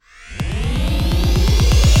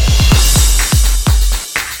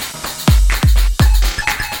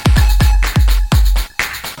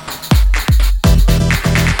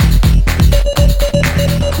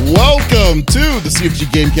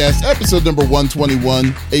GameCast, episode number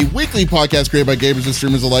 121, a weekly podcast created by gamers and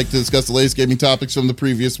streamers alike to discuss the latest gaming topics from the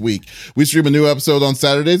previous week. We stream a new episode on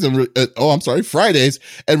Saturdays and Fridays,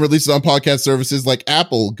 and release it on podcast services like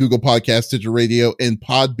Apple, Google Podcasts, Stitcher Radio, and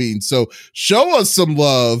Podbean. So show us some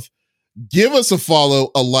love. Give us a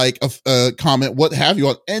follow, a like, a comment, what have you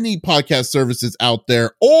on any podcast services out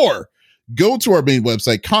there, or go to our main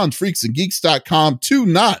website, confreaksandgeeks.com, to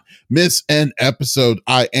not miss an episode.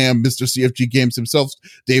 I am Mr. CFG Games himself,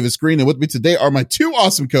 Davis Green, and with me today are my two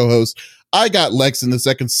awesome co-hosts. I got Lex in the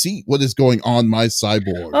second seat. What is going on my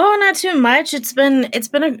cyborg? Oh, not too much. It's been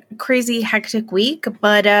a crazy, hectic week,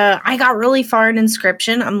 but I got really far in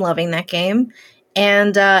Inscription. I'm loving that game.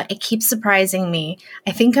 And it keeps surprising me.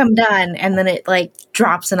 I think I'm done, and then it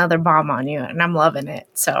drops another bomb on you, and I'm loving it.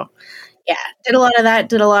 So yeah, did a lot of that,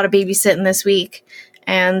 did a lot of babysitting this week.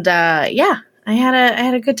 And I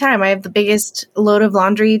had a good time. I have the biggest load of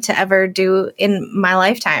laundry to ever do in my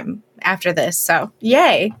lifetime after this. So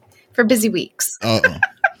yay for busy weeks.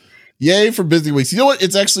 Yay for busy weeks. You know what?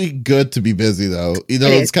 It's actually good to be busy, though. You know,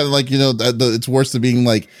 it's kind of like, it's worse than being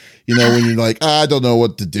like, when you're like, I don't know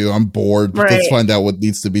what to do. I'm bored. Right. Let's find out what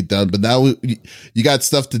needs to be done. But now you got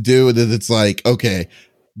stuff to do. And then it's like, okay,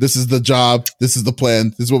 this is the job. This is the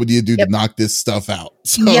plan. This is what we need to do to knock this stuff out.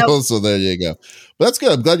 So there you go. But that's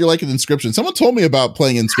good. I'm glad you're liking Inscription. Someone told me about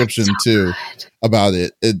playing Inscription too, about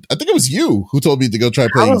it. I think it was you who told me to go try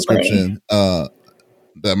playing Inscription. That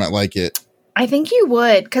I might like it. I think you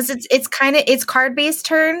would, because it's card based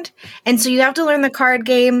turned, and so you have to learn the card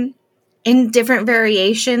game in different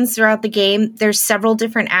variations throughout the game. There's several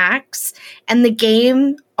different acts, and the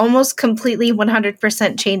game almost completely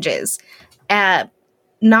 100% changes.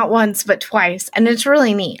 Not once, but twice. And it's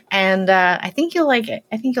really neat. And I think you'll like it.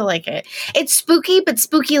 It's spooky, but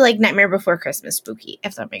spooky like Nightmare Before Christmas spooky,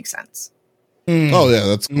 if that makes sense. Oh, yeah,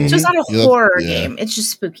 that's cool. So it's not a horror game. It's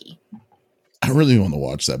just spooky. I really want to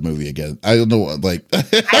watch that movie again. I don't know what,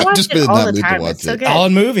 I've just been in that mood to watch it. So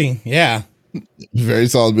solid movie. Yeah. Very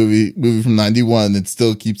solid movie from 91. It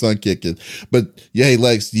still keeps on kicking. But yeah, hey,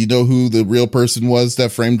 Lex, do you know who the real person was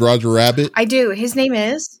that framed Roger Rabbit? I do. His name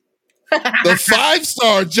is the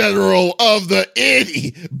 5-star general of the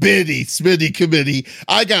itty bitty Smitty committee.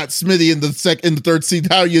 I got Smitty in the third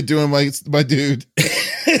seat. How you doing, my dude?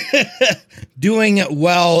 Doing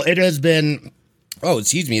well. It has been. Oh,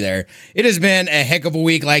 excuse me there. It has been a heck of a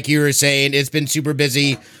week, like you were saying. It's been super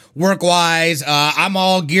busy work-wise. I'm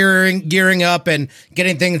all gearing up and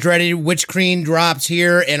getting things ready. Witch Queen drops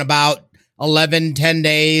here in about 10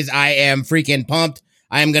 days. I am freaking pumped.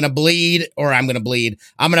 I'm going to bleed. I'm going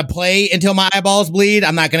to play until my eyeballs bleed.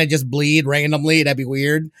 I'm not going to just bleed randomly. That'd be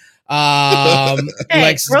weird.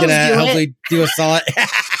 Lex is going to hopefully do a solid.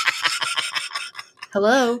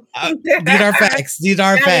 Hello. These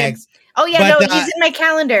are facts. Oh, yeah, he's in my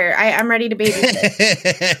calendar. I'm ready to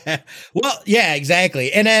babysit. Well, yeah,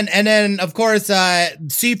 exactly. And then, of course,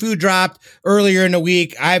 Seafood dropped earlier in the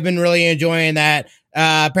week. I've been really enjoying that.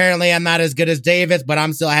 Apparently, I'm not as good as Davis, but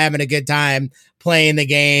I'm still having a good time playing the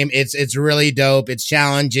game. It's really dope. It's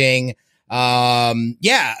challenging. It's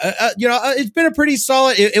been a pretty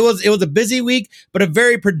solid. It was a busy week, but a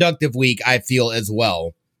very productive week, I feel, as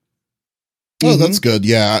well. Oh, that's good.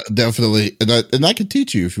 Yeah, definitely. And I can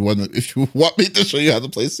teach you if you want me to show you how to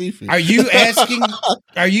play Sifu. Are you asking?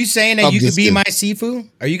 Are you saying that you could be my Sifu?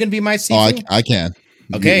 Are you going to be my Sifu? Oh, I can.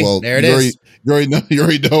 Okay, well, there it is. You already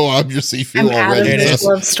know I'm your Sifu already. This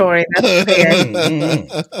love story. That's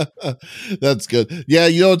fair. That's good. Yeah,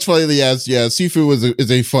 it's funny they asked. Yeah, Sifu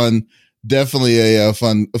is a fun. Definitely a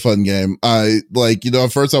fun game. I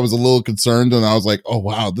at first I was a little concerned and I was like, oh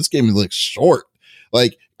wow, this game looks short.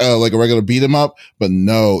 Like a regular beat 'em up, but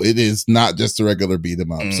no, it is not just a regular beat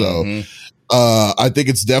 'em up. So, I think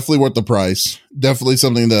it's definitely worth the price. Definitely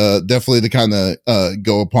something to kind of,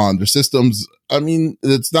 go upon. Their systems, I mean,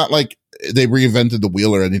 it's not like they reinvented the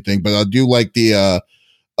wheel or anything, but I do like their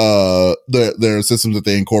systems that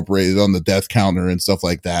they incorporated on the death counter and stuff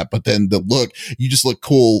like that. But then you just look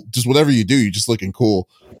cool. Just whatever you do, you're just looking cool.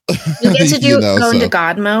 You get to go into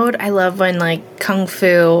God mode. I love when kung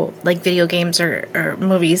fu, video games or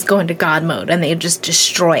movies go into God mode and they just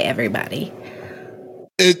destroy everybody.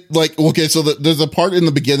 So there's a part in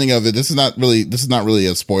the beginning of it. This is not really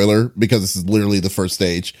a spoiler because this is literally the first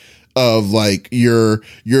stage of your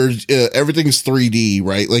everything's 3D,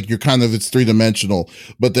 right? It's 3-dimensional,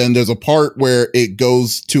 but then there's a part where it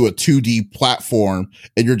goes to a 2D platform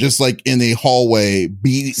and you're just in a hallway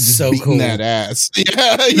beating cool. that ass. Just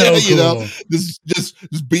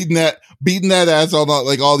beating that ass on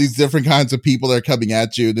all these different kinds of people that are coming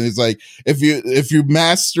at you. And it's if you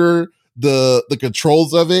master the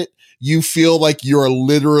controls of it, you feel like you're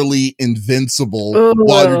literally invincible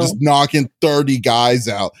while you're just knocking 30 guys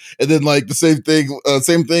out. And then like the same thing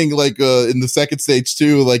like in the second stage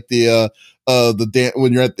too, like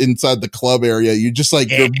when you're inside the club area, you just like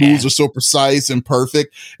your moves are so precise and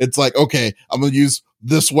perfect. It's like, okay, I'm gonna use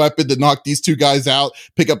this weapon to knock these two guys out,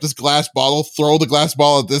 pick up this glass bottle, throw the glass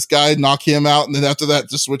bottle at this guy, knock him out, and then after that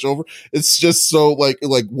just switch over. It's just so like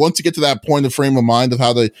once you get to that point of frame of mind of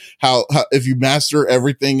how if you master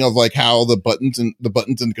everything of like how the buttons and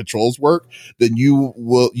the controls work, then you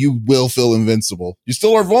will feel invincible. You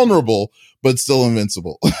still are vulnerable, but still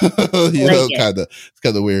invincible. It's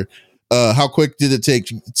kind of weird. How quick did it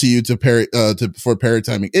take to you to parry for parry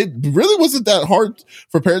timing? It really wasn't that hard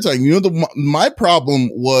for parry timing. You know, my problem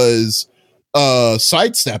was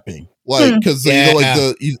sidestepping, like because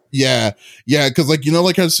because like you know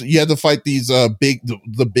like you had to fight these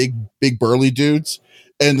big burly dudes,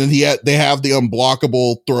 and then they have the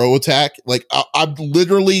unblockable throw attack. Like I'm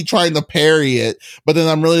literally trying to parry it, but then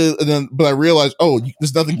I realized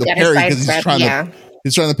there's nothing to parry because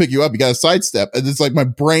he's trying to pick you up. You got to sidestep. And it's like my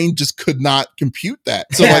brain just could not compute that.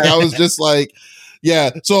 So like I was just like, yeah.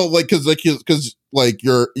 So like cause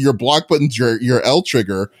your block button's your L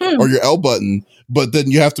trigger or your L button, but then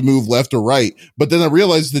you have to move left or right. But then I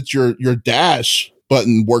realized that your dash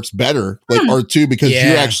button works better, like R2, because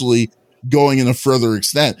you're actually going in a further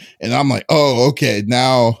extent. And I'm like, oh, okay.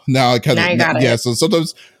 Now I kind of, so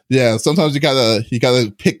sometimes you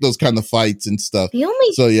gotta pick those kind of fights and stuff. The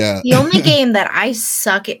only game that I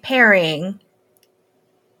suck at parrying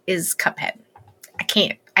is Cuphead.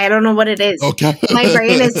 I don't know what it is. Okay. My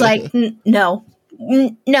brain is like, no.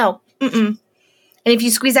 And if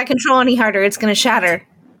you squeeze that control any harder, it's gonna shatter.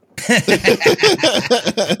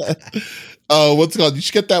 What's it called? You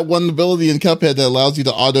should get that one ability in Cuphead that allows you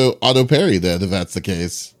to auto parry that, if that's the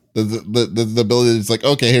case. The ability is like,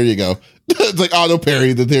 okay, here you go. It's like auto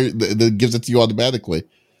parry that gives it to you automatically.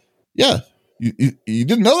 Yeah. You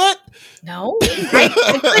didn't know that? No.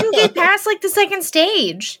 I couldn't get past like the second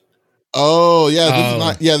stage. Oh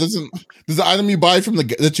yeah. There's an item you buy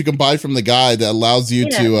that you can buy from the guy that allows you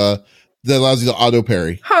to auto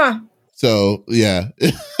parry. Huh. So yeah.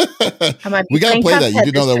 We gotta play that. You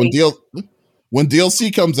do know that when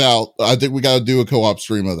DLC comes out, I think we got to do a co-op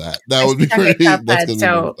stream of that. That would be great.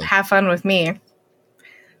 So have fun with me.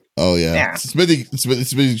 Oh yeah.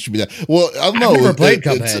 Smitty should be that. Well, I don't know. I've never played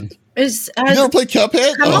Cuphead. You never played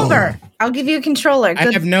Cuphead? Come over. I'll give you a controller.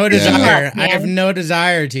 I have no desire. I have no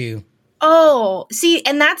desire to. Oh, see,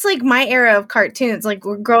 and that's like my era of cartoons. Like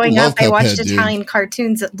growing up, I watched Italian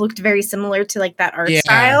cartoons that looked very similar to like that art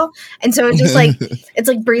style, and so it's just like it's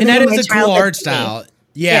like breathing. And that in is a cool art style.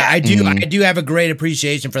 Yeah, I do. I do have a great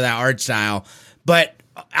appreciation for that art style, but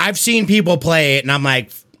I've seen people play it, and I'm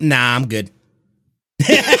like, nah, I'm good.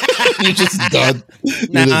 You're just done.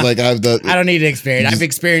 You're just like, I've done. I don't need to experience. I've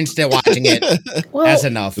experienced it watching it. That's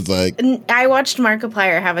enough. It's like I watched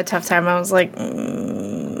Markiplier have a tough time. I was like,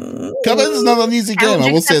 Cuphead is not an easy game.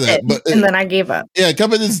 I will say that, but and then I gave up. Yeah,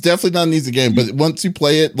 Cuphead is definitely not an easy game. But once you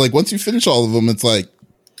play it, like once you finish all of them, it's like,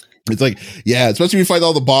 yeah, especially when you fight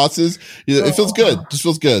all the bosses, it feels good. It just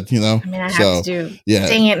feels good, you know. I mean, I have to do. Yeah,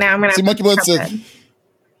 dang it! Now I'm gonna. See, Monkey Blood said.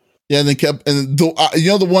 Yeah, and then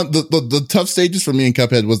the tough stages for me in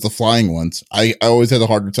Cuphead was the flying ones. I always had a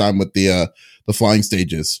harder time with the flying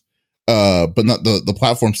stages, but not the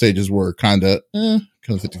platform stages were kind of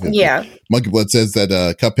 50-50. Yeah. Monkey Blood says that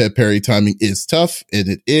Cuphead parry timing is tough, and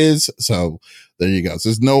it is. So there you go. So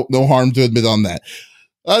there's no harm to admit on that.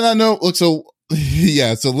 No, look, so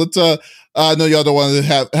yeah, so let's I know y'all don't want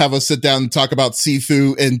to have us sit down and talk about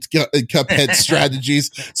Sifu and Cuphead strategies.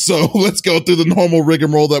 So let's go through the normal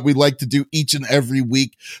rigmarole that we like to do each and every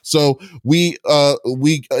week. So we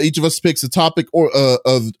each of us picks a topic or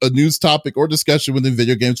of a news topic or discussion within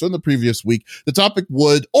video games from the previous week. The topic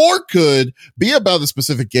would or could be about a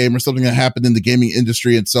specific game or something that happened in the gaming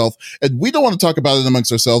industry itself. And we don't want to talk about it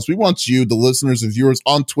amongst ourselves. We want you, the listeners and viewers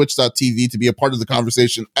on twitch.tv, to be a part of the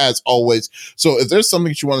conversation as always. So if there's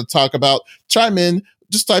something that you want to talk about, chime in,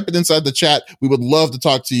 just type it inside the chat. We would love to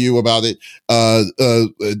talk to you about it. We'll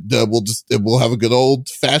have a good old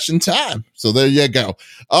fashioned time. So there you go.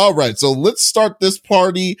 All right. So let's start this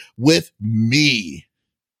party with me,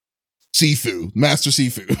 Sifu, Master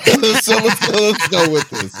Sifu. So let's go with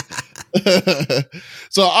this.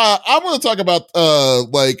 So I want to talk about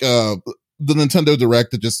the Nintendo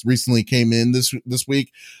Direct that just recently came in this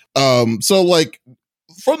week. So like,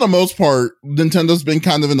 for the most part, Nintendo's been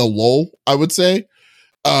kind of in a lull, I would say.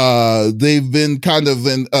 They've been kind of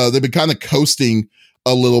coasting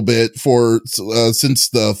a little bit for since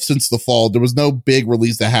the fall. There was no big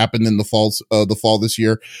release that happened in the fall this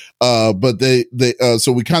year, but they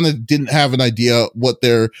so we kind of didn't have an idea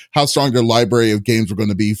how strong their library of games were going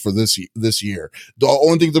to be for this year. The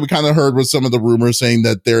only thing that we kind of heard was some of the rumors saying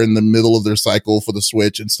that they're in the middle of their cycle for the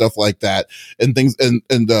Switch and stuff like that, and things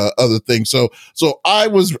and other things. So I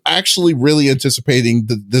was actually really anticipating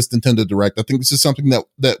this Nintendo Direct. I think this is something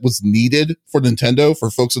that was needed for Nintendo, for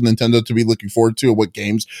folks at Nintendo to be looking forward to what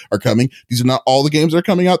games are coming. These are not all the games that are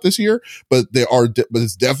coming out this year, but but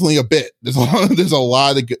it's definitely a bit. There's a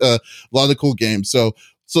lot of cool games. So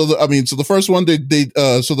the first one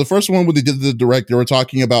the first one when they did the Direct, they were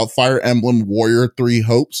talking about Fire Emblem Warrior 3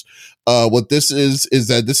 Hopes. What this is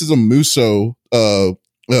that this is a Muso,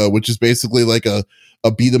 which is basically like a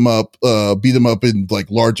beat 'em up in like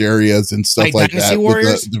large areas and stuff like Dynasty that.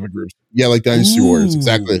 Warriors? With different groups. Yeah, like Dynasty Warriors,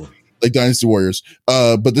 exactly. Like Dynasty Warriors.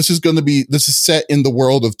 But this is set in the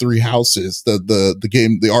world of Three Houses, the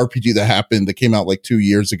game, the RPG that came out like 2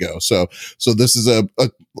 years ago. So this is a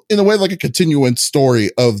in a way like a continuing story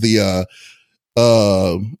of the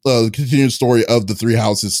continuing story of the Three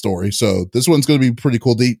Houses story. So this one's going to be pretty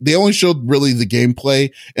cool. They only showed really the gameplay,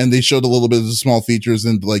 and they showed a little bit of the small features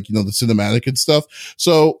and like, the cinematic and stuff.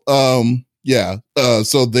 So, yeah.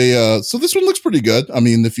 So this one looks pretty good. I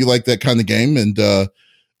mean, if you like that kind of game and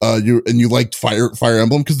you liked Fire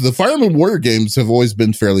Emblem, because the Fire Emblem Warrior games have always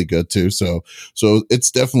been fairly good too. So it's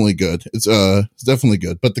definitely good. It's definitely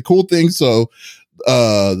good. But the cool thing,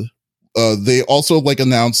 they also like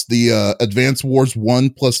announced the Advance Wars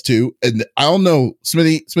 1+2, and I don't know,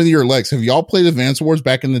 Smitty or Lex, have y'all played Advance Wars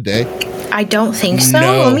back in the day? I don't think so.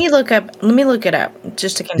 No. Let me look it up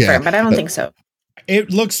just to confirm, but I don't think so. It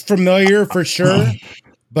looks familiar for sure,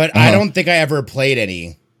 but I don't think I ever played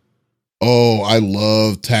any. Oh, I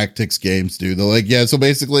love tactics games, dude. They're like, yeah. So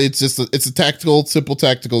basically, it's a simple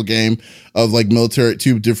tactical game of like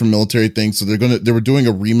two different military things. So they were doing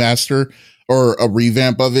a remaster or a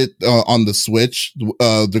revamp of it on the Switch.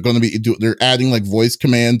 They're adding like voice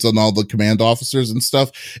commands on all the command officers and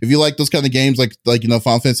stuff. If you like those kind of games, like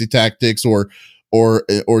Final Fantasy Tactics or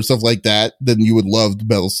stuff like that, then you would love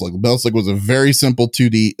Metal Slug. Metal Slug was a very simple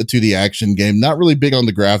 2D action game, not really big on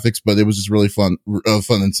the graphics, but it was just really fun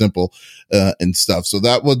and simple and stuff. So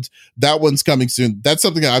that one's coming soon. That's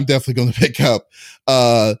something that I'm definitely going to pick up.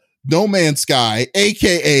 No Man's Sky,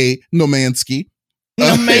 aka No Mansky.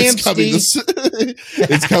 It's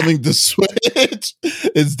coming to Switch.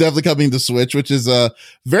 It's definitely coming to Switch, which is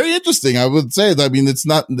very interesting. I would say. I mean, it's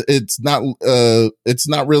not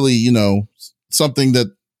really, something that,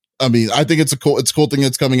 I mean, I think it's a cool thing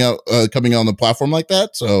that's coming out on a platform like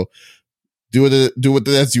that. So do it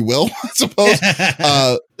as you will, I suppose.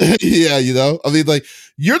 Yeah, I mean, like,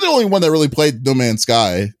 you're the only one that really played No Man's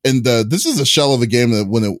Sky, and this is a shell of a game of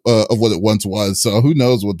what it once was. So who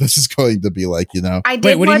knows what this is going to be like? I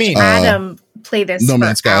did what watch do you mean? Adam play this No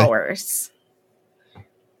Man's for Sky. hours.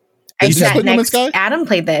 Adam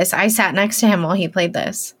played this. I sat next to him while he played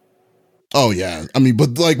this. Oh yeah, I mean,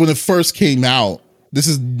 but like when it first came out, this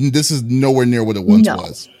is nowhere near what it once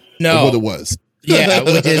was. No, what it was. Yeah,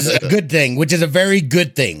 which is a good thing. Which is a very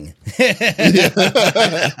good thing.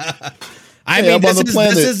 I mean,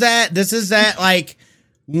 this is that like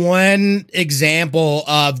one example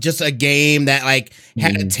of just a game that like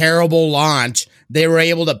had a terrible launch. They were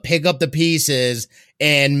able to pick up the pieces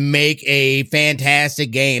and make a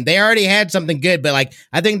fantastic game. They already had something good, but like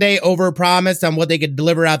I think they overpromised on what they could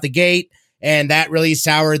deliver out the gate, and that really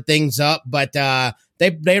soured things up. But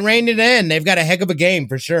they reined it in. They've got a heck of a game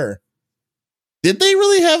for sure. Did they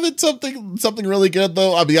really have it something really good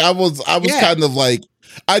though? I mean, I was kind of like,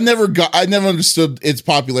 I never understood its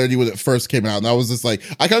popularity when it first came out, and I was just like,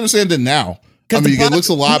 I can understand it now. I mean, it looks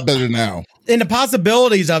a lot better now. And the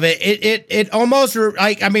possibilities of it almost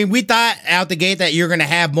like, I mean, we thought out the gate that you're going to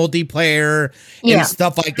have multiplayer and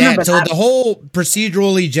stuff like that. So the whole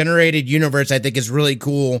procedurally generated universe, I think, is really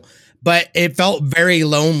cool, but it felt very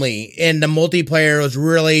lonely, and the multiplayer was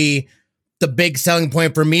really the big selling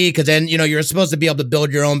point for me, because then you're supposed to be able to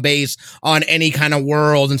build your own base on any kind of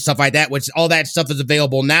world and stuff like that, which all that stuff is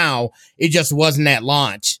available now. It just wasn't at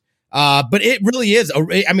launch. But it really is.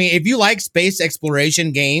 I mean, if you like space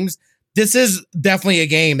exploration games, this is definitely a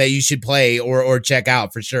game that you should play or check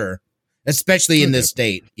out for sure, especially in this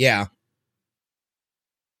state. Yeah.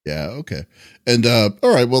 Yeah. Okay. And all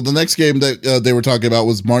right. Well, the next game that they were talking about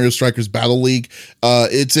was Mario Strikers Battle League.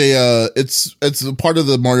 It's a part of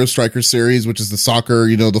the Mario Strikers series, which is the soccer,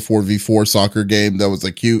 the 4v4 soccer game that was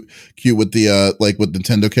like cute with the with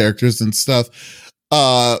Nintendo characters and stuff.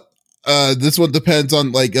 this one depends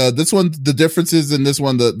on this one. The differences in this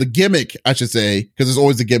one, the gimmick, I should say, because there's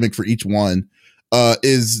always a gimmick for each one.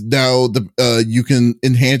 Is now you can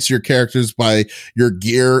enhance your characters by your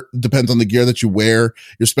gear, depends on the gear that you wear,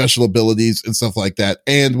 your special abilities and stuff like that.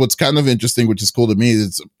 And what's kind of interesting, which is cool to me,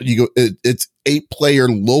 is it's 8-player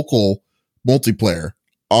local multiplayer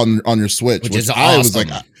on your Switch, which is awesome. I was like,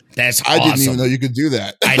 that's awesome. I didn't even know you could do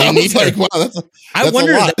that. I didn't either. Like, wow, that's I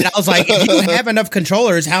wondered that. I was like, if you have enough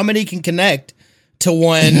controllers, how many can connect to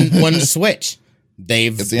one Switch? The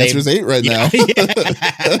answer is 8 right now.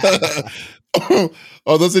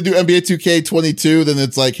 Unless they do NBA 2K22, then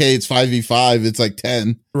it's like, hey, it's 5v5. It's like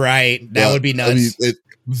 10. Right. That would be nuts. I mean,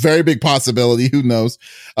 very big possibility. Who knows?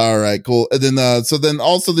 All right, cool. And then, so then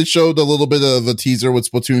also they showed a little bit of a teaser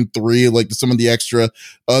with Splatoon 3, like some of the extra,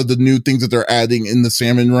 the new things that they're adding in the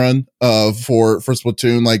Salmon Run, for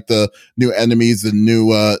Splatoon, like the new enemies, the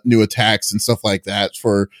new attacks and stuff like that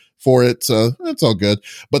for it. So that's all good.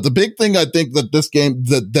 But the big thing I think that this game,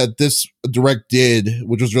 that this direct did,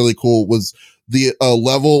 which was really cool, was the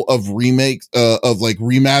level of remakes, of like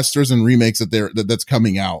remasters and remakes that's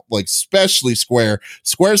coming out. Like especially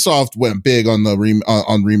Squaresoft went big on the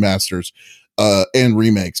on remasters and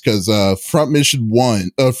remakes, because Front Mission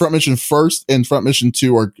 1, Front Mission First and Front Mission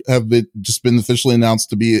 2 have been officially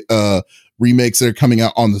announced to be remakes that are coming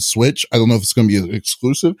out on the Switch. I don't know if it's going to be an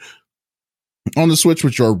exclusive on the Switch,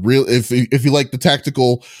 which are real. If you like the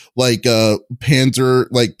tactical, like Panzer,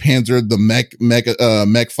 the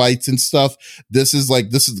mech fights and stuff, this is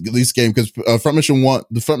this game, because Front Mission 1,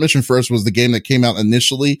 the Front Mission First was the game that came out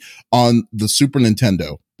initially on the Super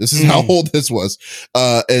Nintendo. This is how old this was.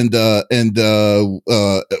 And 1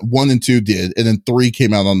 and 2 did, and then 3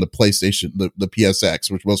 came out on the PlayStation, the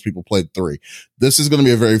PSX, which most people played 3. This is going to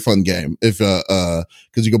be a very fun game if, cause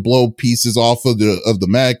you can blow pieces off of the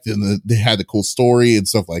mech, and they had a cool story and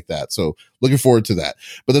stuff like that. So looking forward to that.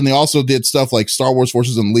 But then they also did stuff like Star Wars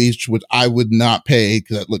Forces Unleashed, which I would not pay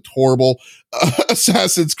because that looked horrible.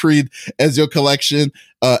 Assassin's Creed Ezio Collection,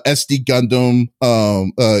 SD Gundam,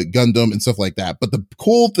 and stuff like that. But the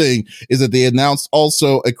cool thing is that they announced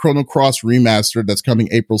also a Chrono Cross remaster that's coming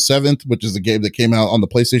April 7th, which is a game that came out on the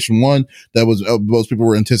PlayStation 1 that was most people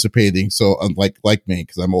were anticipating. So like me,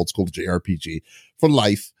 because I'm old school JRPG for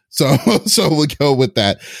life. So we'll go with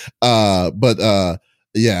that.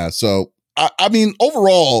 Yeah. So I mean,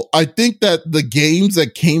 overall, I think that the games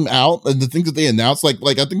that came out and the things that they announced,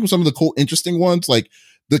 like I think some of the cool, interesting ones, like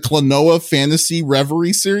the Klonoa Fantasy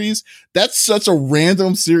Reverie series, that's such a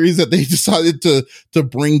random series that they decided to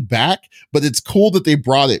bring back, but it's cool that they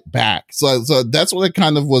brought it back. So that's what it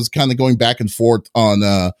kind of was going back and forth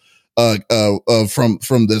on,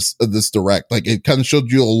 from this direct. Like it kind of showed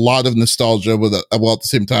you a lot of nostalgia while at the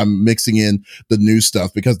same time mixing in the new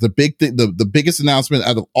stuff, because the big thing, the biggest announcement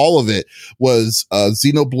out of all of it was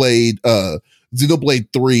Xenoblade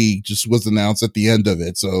 3 just was announced at the end of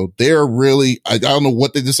it. So they're really, I don't know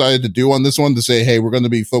what they decided to do on this one, to say, hey, we're going to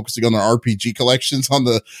be focusing on our RPG collections on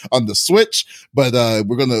the Switch, but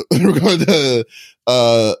we're going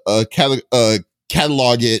to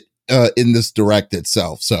catalog it in this direct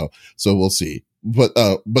itself. So we'll see. But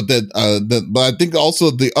I think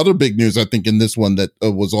also the other big news, I think, in this one that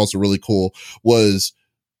was also really cool was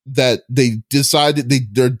that they decided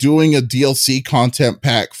they're doing a DLC content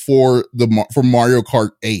pack for Mario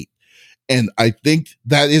Kart 8. And I think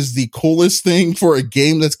that is the coolest thing for a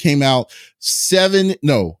game that's came out 7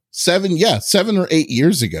 or 8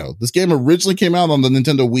 years ago. This game originally came out on the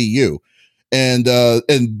Nintendo Wii U. And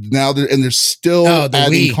now they're still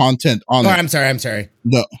adding content on it. I'm sorry.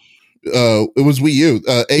 No, it was Wii U.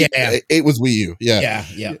 8 was Wii U. Yeah.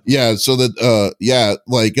 So that,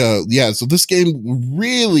 so this game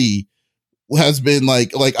really has been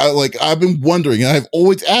I've been wondering, and I've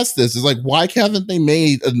always asked this, is like, why haven't they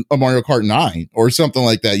made a Mario Kart 9 or something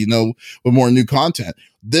like that, with more new content?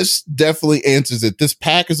 This definitely answers it. This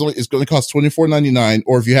pack is going to cost $24.99,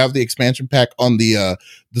 or if you have the expansion pack on the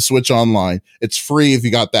Switch Online, it's free if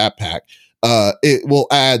you got that pack. It will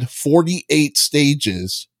add 48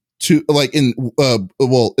 stages to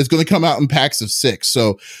it's going to come out in packs of 6.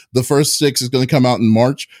 So the first 6 is going to come out in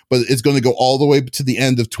March, but it's going to go all the way to the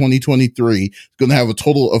end of 2023. It's going to have a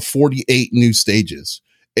total of 48 new stages.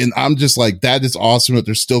 And I'm just like, that is awesome that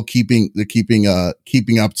they're still keeping up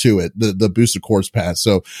to it, the booster course pass.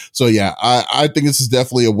 So yeah, I think this is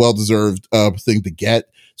definitely a well-deserved thing to get,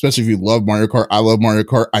 especially if you love Mario Kart. I love Mario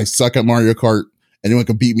Kart. I suck at Mario Kart. anyone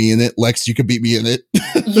can beat me in it. Lex, you could beat me in it.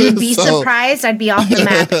 You'd be surprised. I'd be off the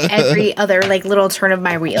map every other like little turn of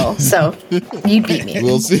my wheel. So you'd beat me.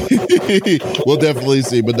 We'll see. We'll definitely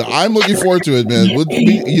see. But I'm looking forward to it, man.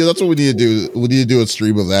 That's what we need to do. We need to do a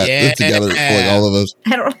stream of that together, like all of us.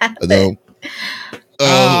 I don't have it.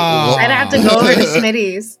 I'd have to go over to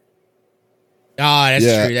Smitty's. Oh, that's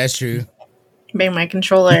true. That's true. Bring my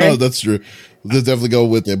controller. Oh, that's true. They'll definitely go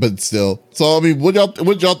with it, but still. So, I mean, what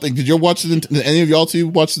y'all think? Did you watch any of y'all two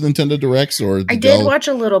watch the Nintendo Directs? Or I did watch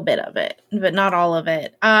a little bit of it, but not all of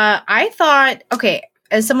it. I thought, okay,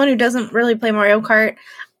 as someone who doesn't really play Mario Kart,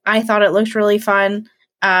 I thought it looked really fun.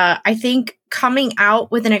 I think coming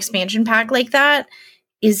out with an expansion pack like that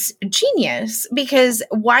is genius, because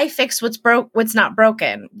why fix what's not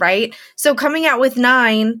broken, right? So coming out with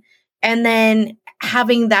 9 and then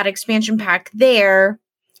having that expansion pack there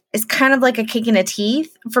is kind of like a kick in the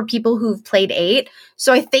teeth for people who've played 8.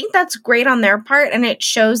 So I think that's great on their part. And it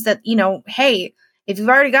shows that, hey, if you've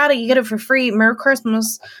already got it, you get it for free. Merry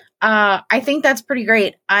Christmas. I think that's pretty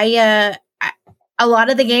great. A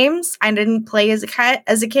lot of the games I didn't play as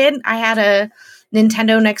a kid. I had a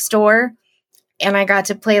Nintendo next door and I got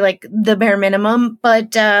to play like the bare minimum.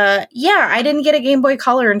 But I didn't get a Game Boy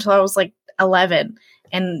Color until I was like 11.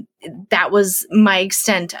 And that was my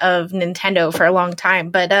extent of Nintendo for a long time.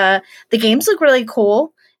 But the games look really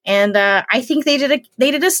cool. And I think they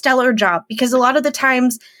did a stellar job, because a lot of the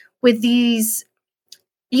times with these,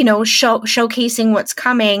 showcasing what's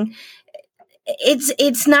coming,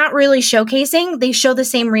 it's not really showcasing. They show the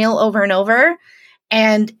same reel over and over,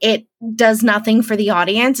 and it does nothing for the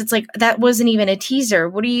audience. It's like, that wasn't even a teaser.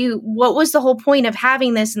 What was the whole point of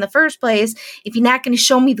having this in the first place if you're not going to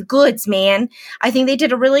show me the goods, man? I think they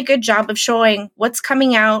did a really good job of showing what's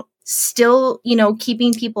coming out, still,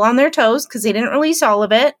 keeping people on their toes, because they didn't release all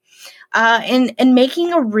of it, and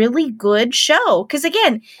making a really good show. Because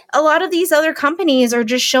again, a lot of these other companies are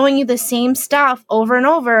just showing you the same stuff over and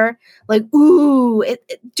over. Like, ooh,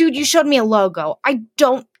 dude, you showed me a logo. I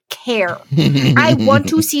don't care. I want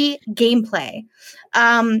to see gameplay.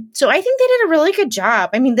 So I think they did a really good job.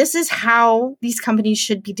 I mean, this is how these companies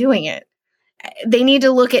should be doing it. They need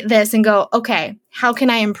to look at this and go, okay, how can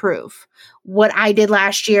I improve what I did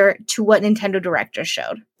last year to what Nintendo Direct just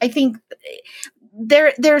showed? I think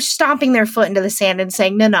they're stomping their foot into the sand and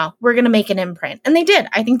saying, no, we're going to make an imprint. And they did.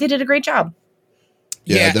 I think they did a great job.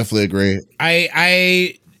 Yeah, I definitely agree.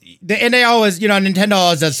 And they always, Nintendo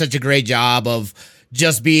always does such a great job of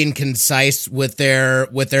just being concise with their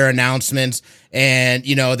announcements, and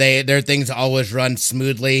their things always run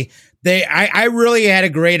smoothly. I really had a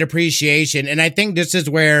great appreciation, and I think this is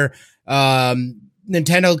where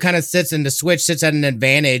Nintendo kind of sits, and the Switch sits at an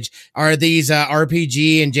advantage. Are these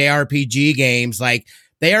RPG and JRPG games? Like,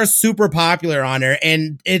 they are super popular on there,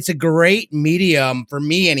 and it's a great medium for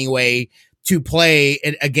me anyway to play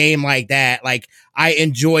a game like that. Like, I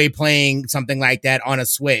enjoy playing something like that on a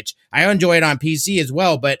Switch. I enjoy it on PC as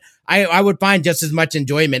well, but I would find just as much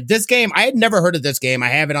enjoyment. This game, I had never heard of this game. I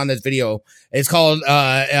have it on this video. It's called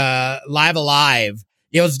Live Alive.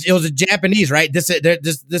 It was a Japanese, right? This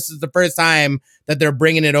is the first time that they're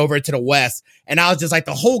bringing it over to the West, and I was just like,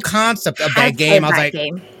 the whole concept of that game. I was like,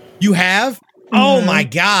 you have? Mm-hmm. Oh my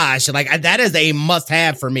gosh! Like, that is a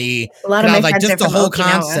must-have for me. A lot of my friends just are the from whole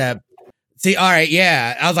Okinawa. concept. See, all right,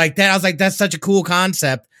 yeah. I was like, that's such a cool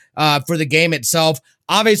concept for the game itself.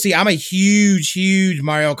 Obviously, I'm a huge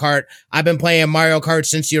Mario Kart. I've been playing Mario Kart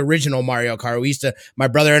since the original Mario Kart. My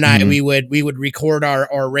brother and I, we would record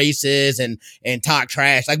our races and talk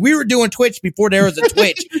trash. Like, we were doing Twitch before there was a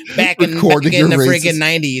Twitch back in the friggin'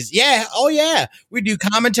 90s. Yeah. Oh yeah. We do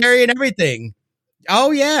commentary and everything. Oh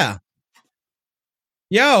yeah.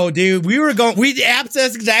 Yo, dude, that's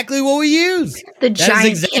exactly what we use. The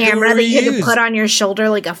giant camera that you had to put on your shoulder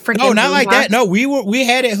like a freaking. No, not like that. No, we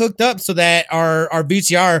had it hooked up so that our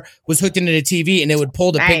VCR was hooked into the TV and it would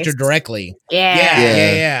pull the picture directly.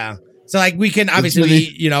 Yeah. So like, we can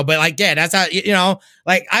obviously, but like, yeah, that's how,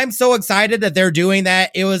 like, I'm so excited that they're doing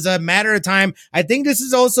that. It was a matter of time. I think this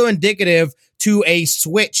is also indicative to a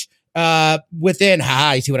Switch within,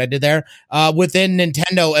 you see what I did there? Within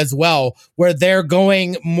Nintendo as well, where they're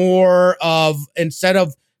going more of, instead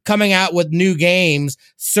of coming out with new games,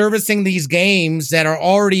 servicing these games that are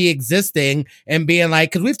already existing and being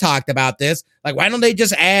like, because we've talked about this, like, why don't they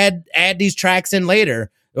just add these tracks in later?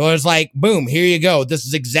 It was like, boom, here you go. This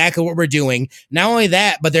is exactly what we're doing. Not only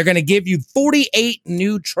that, but they're going to give you 48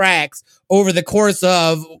 new tracks over the course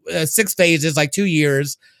of 6 phases, like 2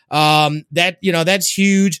 years. That's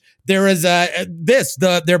huge. There is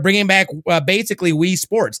they're bringing back basically Wii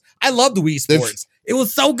Sports. I love the Wii Sports. It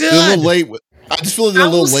was so good. They're a little late. I just feel like they're a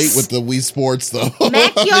little late with the Wii Sports, though.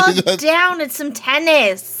 Smack y'all down at some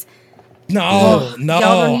tennis. No,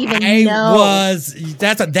 that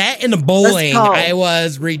in the bowling, I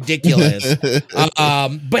was ridiculous.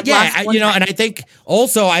 But yeah, and I think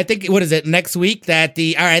what is it next week I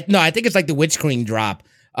think it's like the Witch Queen drop.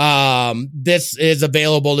 This is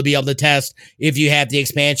available to be able to test if you have the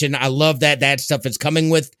expansion. I love that stuff is coming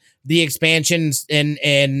with the expansions and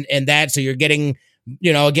that, so you're getting,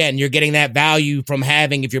 you're getting that value from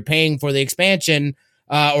having, if you're paying for the expansion,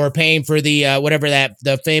 or paying for the whatever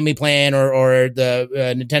the family plan or the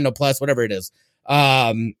Nintendo Plus, whatever it is.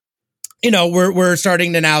 We're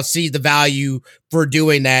starting to now see the value for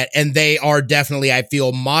doing that, and they are definitely, I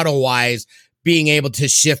feel, model wise, being able to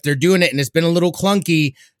shift. They're doing it, and it's been a little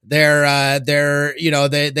clunky. They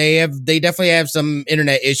definitely have some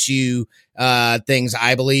internet issue things,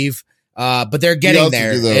 I believe, but they're getting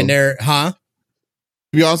there, and they're To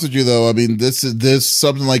be honest with you, though, I mean, this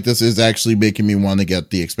something like this is actually making me want to get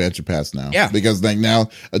the expansion pass now. Yeah, because like now,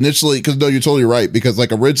 initially, because no, you're totally right. Because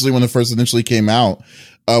like originally, when it first initially came out,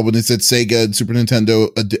 when they said Sega and Super Nintendo,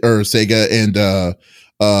 or Sega and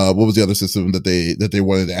what was the other system that they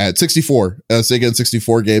wanted to add? 64, Sega and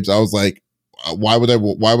 64 games. I was like, why would I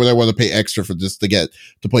want to pay extra for just to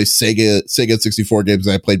play Sega 64 games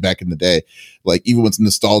that I played back in the day? Like even with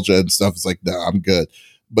nostalgia and stuff, it's like, no, I'm good.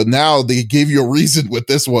 But now they gave you a reason with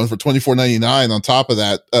this one for $24.99 on top of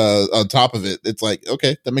that. On top of it, it's like,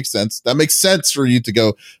 okay, that makes sense. That makes sense for you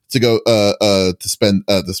to spend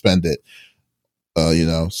it.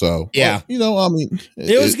 So yeah, well, I mean,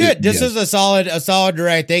 it was good. This is a solid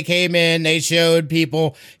direct. They came in, they showed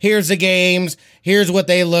people, here's the games, here's what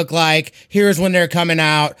they look like, here's when they're coming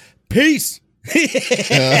out. Peace.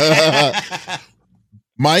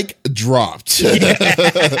 Mic dropped.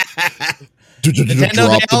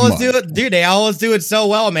 Nintendo, they always do it so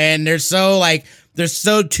well, man. They're so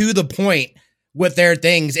to the point with their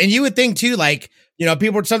things. And you would think too, like,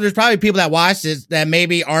 there's probably people that watch this that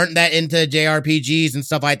maybe aren't that into JRPGs and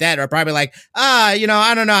stuff like that, are probably like, I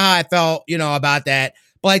don't know how I felt, about that.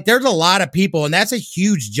 But like, there's a lot of people, and that's a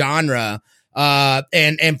huge genre.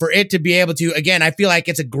 And for it to be able to, again, I feel like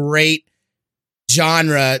it's a great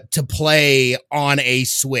genre to play on a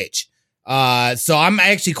Switch. So I'm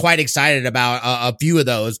actually quite excited about a few of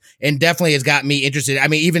those, and definitely has got me interested. I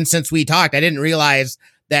mean, even since we talked, I didn't realize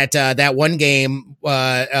that that one game,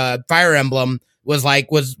 Fire Emblem, was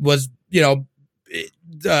the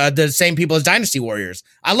same people as Dynasty Warriors.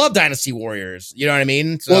 I love Dynasty Warriors. You know what I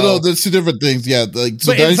mean? So, well, no, there's two different things. Yeah, like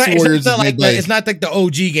so Dynasty Warriors. It's not like the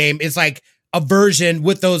OG game. It's like a version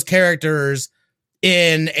with those characters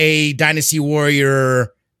in a Dynasty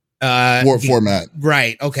Warrior format.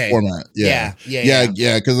 Right. Okay. Format. Yeah.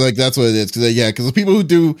 Because like that's what it is. Because the people who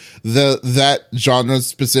do that genre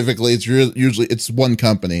specifically, it's usually one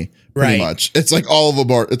company. Pretty much. It's like all of them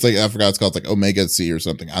are. It's like, I forgot, it's called like Omega C or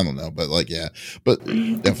something. I don't know, but like, yeah, but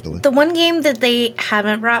definitely. The one game that they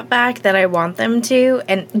haven't brought back that I want them to,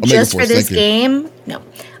 and Omega just Force, for this game, no,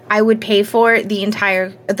 I would pay for the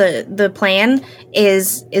entire the plan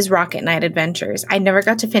is Rocket Knight Adventures. I never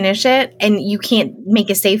got to finish it, and you can't make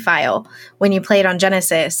a save file when you play it on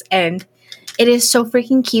Genesis, and it is so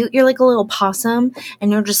freaking cute. You're like a little possum,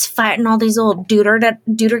 and you're just fighting all these little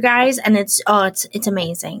duder guys, and it's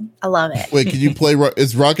amazing. I love it. Wait, can you play?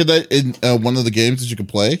 Is Rocket Knight in one of the games that you can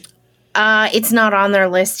play? It's not on their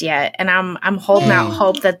list yet, and I'm holding out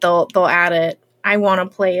hope that they'll add it. I want to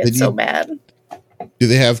play it so bad. Do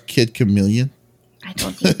they have Kid Chameleon? I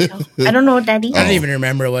don't think so. I don't know what that is. I don't even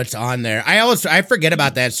remember what's on there. I forget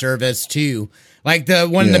about that service too. Like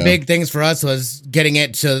one of the big things for us was getting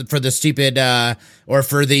it for the stupid or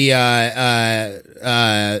for the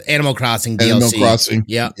Animal Crossing DLC. Animal Crossing.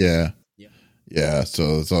 Yeah.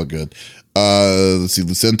 So it's all good. Let's see.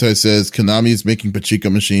 Lucentai says Konami is making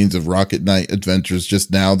Pachinko machines of Rocket Knight Adventures. Just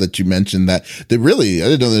now that you mentioned that, I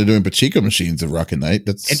didn't know they're doing Pachinko machines of Rocket Knight.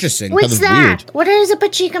 That's interesting. What's that? Weird. What is a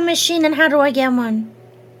Pachinko machine, and how do I get one?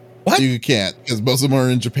 What? You can't, because most of them are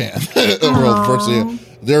in Japan. Well, unfortunately,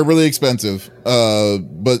 they're really expensive.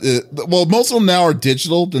 But most of them now are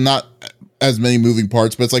digital. They're not as many moving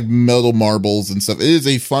parts, but it's like metal marbles and stuff. It is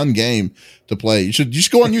a fun game to play. You should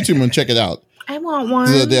go on YouTube and check it out. I want one.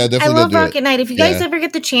 I love Rocket Knight. If you guys ever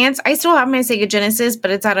get the chance, I still have my Sega Genesis, but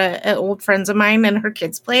it's at an old friend's of mine, and her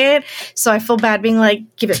kids play it. So I feel bad being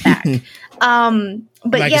like, give it back.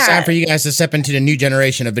 But like, it's time for you guys to step into the new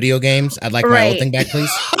generation of video games. I'd like my old thing back, please.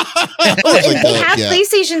 They have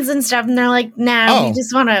PlayStations and stuff, and they're like, "Nah,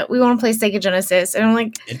 we want to play Sega Genesis." And I'm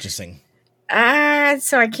like, interesting.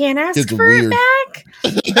 So I can't ask for it back.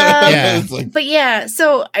 back. But yeah,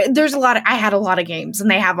 so there's I had a lot of games and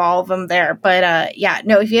they have all of them there. But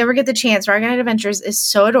if you ever get the chance, Dragon Knight Adventures is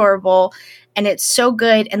so adorable and it's so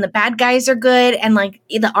good and the bad guys are good and like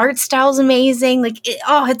the art style's amazing. Like,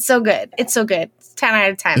 it's so good. It's so good. 10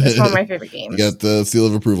 out of 10. It's one of my favorite games. You got the seal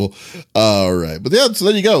of approval. All right. But yeah, so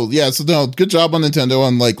there you go. Yeah, so no, good job on Nintendo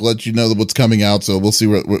on like let you know what's coming out. So we'll see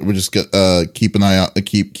what we're just keep an eye out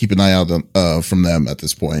keep an eye out from them at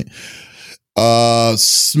this point.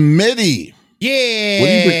 Smitty.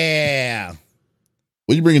 Yeah.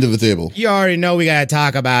 What are you bringing to the table? You already know we got to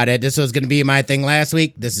talk about it. This was going to be my thing last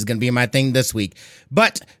week. This is going to be my thing this week.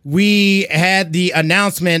 But we had the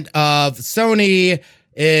announcement of Sony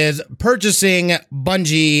is purchasing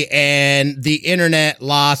Bungie, and the internet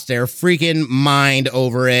lost their freaking mind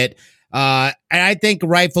over it. And I think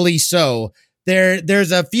rightfully so.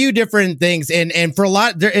 There's a few different things, and for a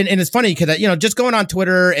lot there, and it's funny because just going on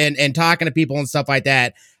Twitter and talking to people and stuff like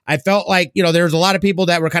that, I felt like there was a lot of people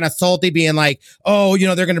that were kind of salty, being like, oh,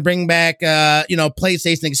 they're going to bring back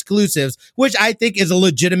PlayStation exclusives, which I think is a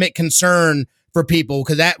legitimate concern for people,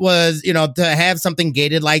 because that was to have something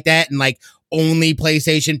gated like that and like only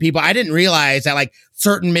PlayStation people. I didn't realize that like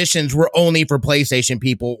certain missions were only for PlayStation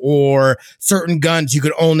people, or certain guns you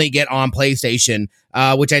could only get on PlayStation,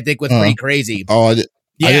 which I think was pretty crazy. Oh, I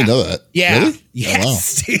didn't know that. Yeah. Really?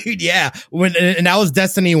 Yes, oh, wow. Dude. Yeah. And that was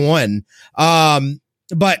Destiny 1.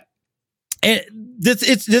 But this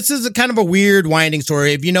is a kind of a weird winding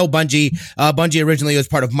story. If you know Bungie, Bungie originally was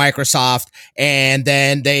part of Microsoft, and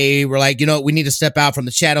then they were like, we need to step out from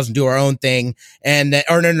the shadows and do our own thing. And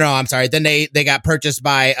I'm sorry. Then they got purchased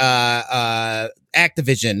by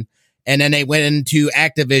Activision, and then they went into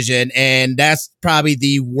Activision, and that's probably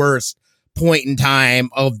the worst point in time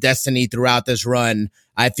of Destiny throughout this run,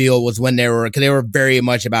 I feel, was when they were very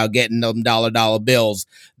much about getting them dollar bills.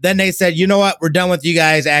 Then they said, you know what, we're done with you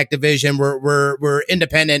guys, Activision. We're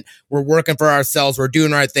independent. We're working for ourselves. We're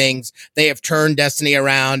doing our things. They have turned Destiny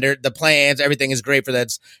around. The plans, everything is great for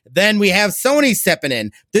that. Then we have Sony stepping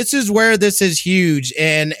in. This is where this is huge,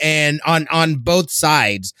 and on both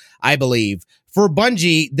sides, I believe. For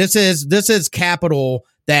Bungie, this is capital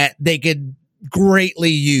that they could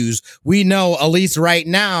greatly use. We know, at least right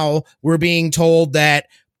now, we're being told that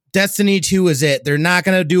Destiny 2 is it. They're not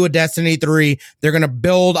going to do a Destiny 3. They're going to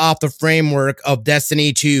build off the framework of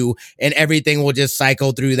Destiny 2, and everything will just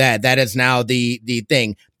cycle through that. That is now the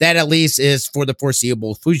thing. That at least is for the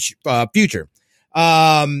foreseeable future.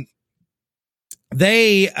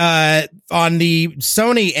 They, on the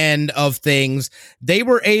Sony end of things, they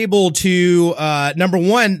were able to, number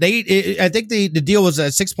one, I think the deal was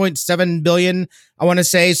 $6.7 billion, I want to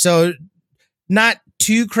say. So not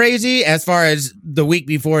too crazy as far as the week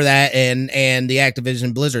before that and the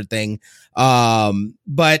Activision Blizzard thing.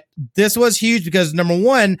 But this was huge because number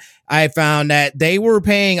one, I found that they were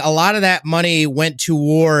paying a lot of that money went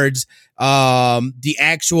towards the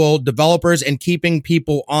actual developers and keeping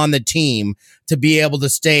people on the team to be able to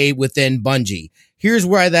stay within Bungie. Here's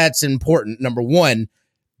why that's important. Number one,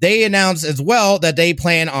 they announced as well that they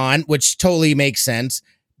plan on, which totally makes sense.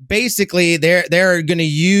 Basically, they're going to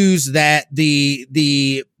use that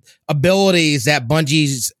the abilities that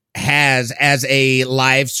Bungie has as a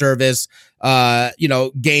live service,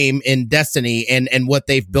 game in Destiny and what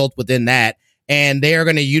they've built within that, and they are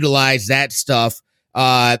going to utilize that stuff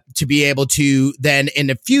to be able to then in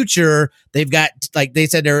the future, they've got, like they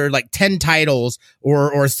said, there are like 10 titles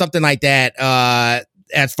or something like that,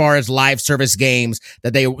 as far as live service games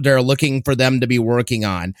that they're looking for them to be working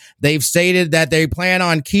on. They've stated that they plan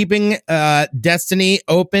on keeping Destiny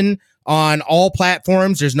open on all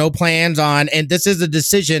platforms. There's no plans on, and this is a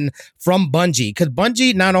decision from Bungie, because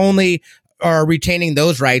Bungie not only are retaining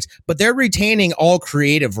those rights, but they're retaining all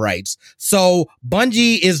creative rights. So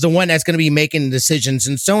Bungie is the one that's going to be making decisions,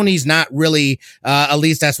 and Sony's not really, at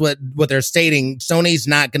least that's what they're stating. Sony's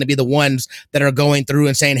not going to be the ones that are going through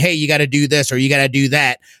and saying, hey, you got to do this or you got to do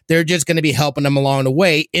that. They're just going to be helping them along the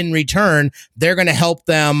way. In return, they're going to help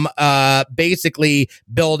them, basically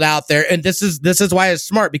build out there. And this is why it's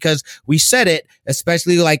smart, because we said it,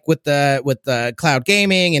 especially like with the cloud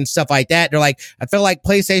gaming and stuff like that. They're like, I feel like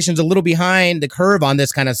PlayStation's a little behind the curve on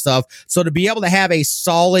this kind of stuff. So to be able to have a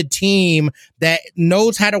solid team that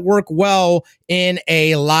knows how to work well in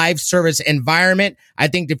a live service environment, I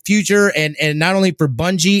think the future and not only for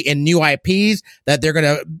Bungie and new IPs that they're going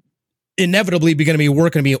to inevitably be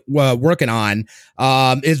working on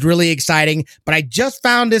is really exciting. But I just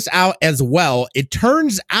found this out as well. It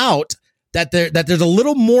turns out that there's a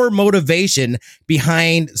little more motivation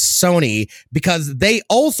behind Sony, because they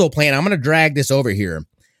also plan, I'm going to drag this over here.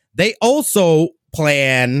 They also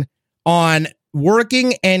plan on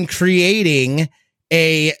working and creating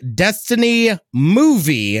a Destiny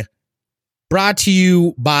movie brought to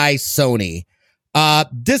you by Sony.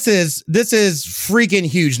 This is freaking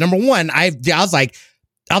huge. Number one, I was like,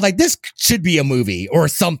 this should be a movie or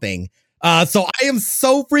something. So I am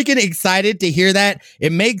so freaking excited to hear that.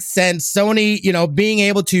 It makes sense. Sony, being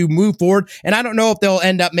able to move forward. And I don't know if they'll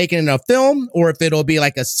end up making it a film or if it'll be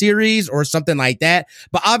like a series or something like that.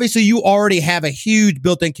 But obviously you already have a huge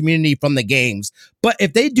built-in community from the games. But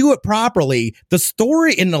if they do it properly, the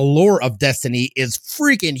story and the lore of Destiny is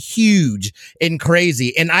freaking huge and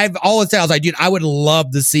crazy. And I've always said, I was like, dude, I would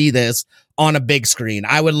love to see this on a big screen.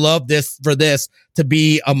 I would love this to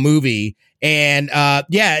be a movie. And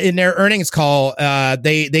in their earnings call,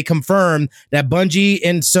 they confirmed that Bungie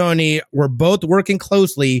and Sony were both working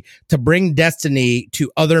closely to bring Destiny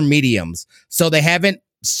to other mediums. So they haven't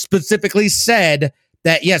specifically said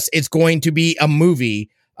that, yes, it's going to be a movie.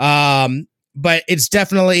 But it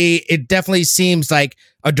definitely seems like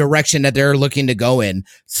a direction that they're looking to go in.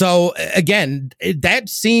 So again, that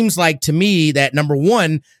seems like to me that number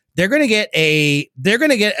one, they're going to get a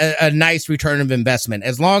nice return of investment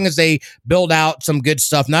as long as they build out some good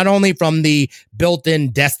stuff, not only from the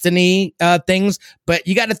built-in Destiny things, but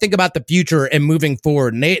you got to think about the future and moving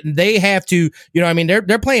forward. And they have to,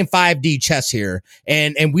 they're playing 5D chess here,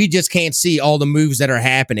 and we just can't see all the moves that are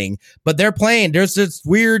happening. But they're playing. There's this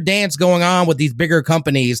weird dance going on with these bigger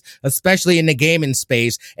companies, especially in the gaming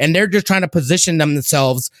space, and they're just trying to position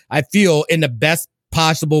themselves, I feel, in the best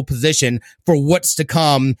possible position for what's to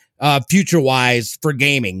come future wise for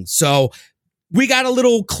gaming. So we got a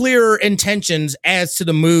little clearer intentions as to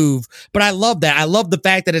the move, but I love that. I love the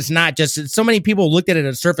fact that it's not just, so many people looked at it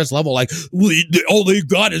at a surface level like, all they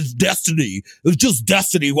got is Destiny. It's just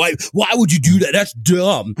Destiny. Why would you do that? That's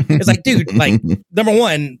dumb. It's like, dude, like number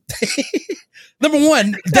one,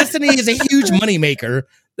 Destiny is a huge moneymaker.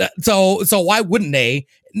 So why wouldn't they?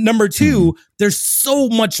 Number two, there's so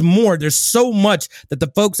much more. There's so much that the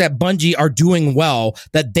folks at Bungie are doing well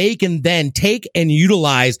that they can then take and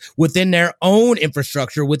utilize within their own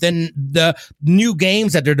infrastructure, within the new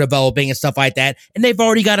games that they're developing and stuff like that. And they've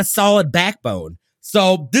already got a solid backbone.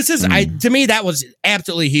 So this is, to me, that was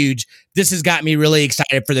absolutely huge. This has got me really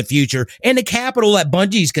excited for the future and the capital that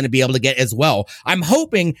Bungie is going to be able to get as well. I'm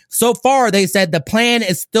hoping, so far, they said the plan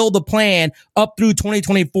is still the plan up through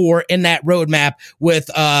 2024 in that roadmap with,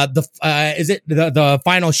 the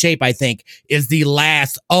final shape, I think, is the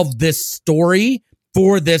last of this story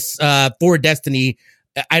for this, for Destiny.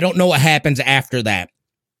 I don't know what happens after that.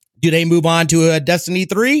 Do they move on to a Destiny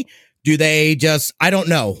 3? Do they just, I don't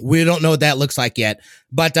know. We don't know what that looks like yet,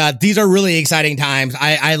 but, these are really exciting times.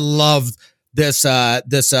 I love this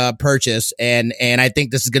purchase and I think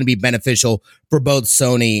this is going to be beneficial for both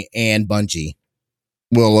Sony and Bungie.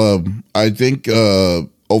 Well, I think,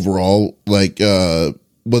 overall, like,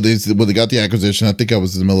 when they got the acquisition, I think I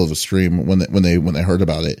was in the middle of a stream when I heard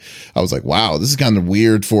about it. I was like, wow, this is kind of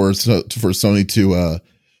weird for Sony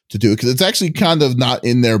to do it. Cause it's actually kind of not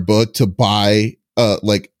in their book to buy,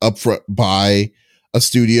 like upfront buy a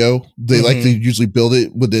studio. They like to usually build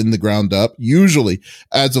it within the ground up. Usually,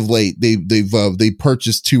 as of late, they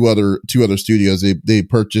purchased two other studios. They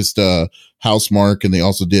purchased Housemarque and they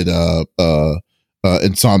also did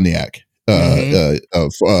Insomniac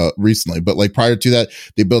recently. But like prior to that,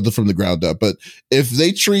 they built it from the ground up. But if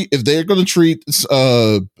they're going to treat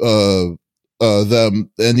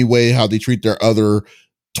them anyway how they treat their other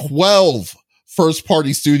 12 first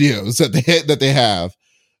party studios that they have,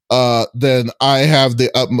 then I have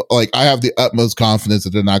the utmost confidence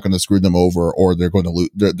that they're not going to screw them over, or they're going to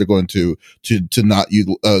they're going to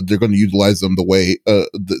utilize them the way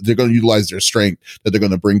they're going to utilize their strength that they're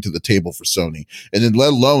going to bring to the table for Sony. And then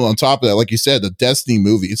let alone on top of that, like you said, the Destiny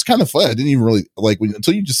movie, it's kind of fun. I didn't even really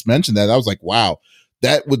until you just mentioned that. I was like, wow.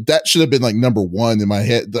 That should have been like number one in my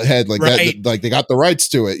head. Like right. That, like they got the rights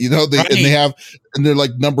to it, right. And they're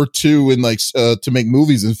like number two in like to make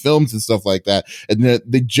movies and films and stuff like that. And they're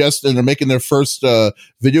making their first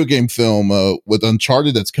video game film with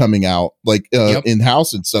Uncharted that's coming out like in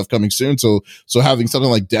house and stuff coming soon. So having something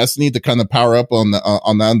like Destiny to kind of power up on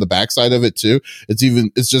the backside of it too,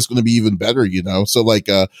 it's just going to be even better,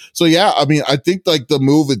 So yeah, I mean, I think like the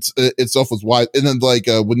move itself was wide. And then like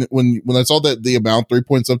when I saw that the amount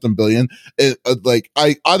 3-point-something billion, like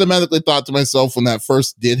I automatically thought to myself when that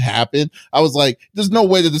first did happen, I was like, there's no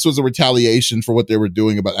way that this was a retaliation for what they were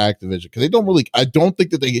doing about Activision, because I don't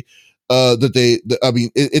think that I mean,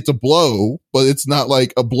 it's a blow, but it's not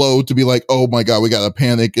like a blow to be like, oh my God, we got to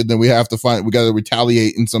panic and then we got to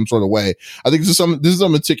retaliate in some sort of way. I think this is a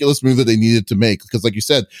meticulous move that they needed to make, because like you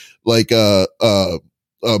said, like,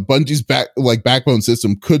 Bungie's backbone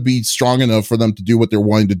system could be strong enough for them to do what they're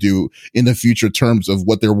wanting to do in the future terms of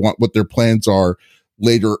what their plans are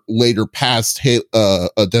later past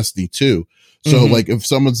Destiny 2. So like if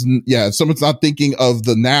someone's not thinking of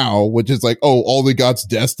the now, which is like, oh, all they got's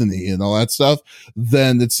Destiny and all that stuff,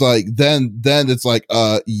 then it's like,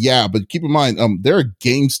 but keep in mind, they're a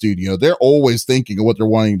game studio. They're always thinking of what they're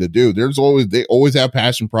wanting to do. They always have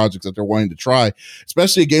passion projects that they're wanting to try,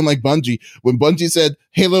 especially a game like Bungie. When Bungie said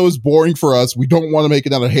Halo is boring for us, we don't want to make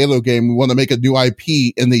another Halo game. We want to make a new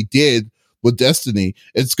IP. And they did. With Destiny,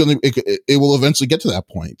 it will eventually get to that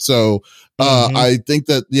point. So, I think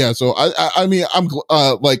that, so I mean, I'm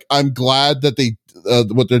glad that they,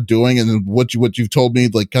 what they're doing and what you've told me,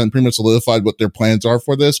 like kind of pretty much solidified what their plans are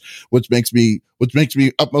for this, which makes me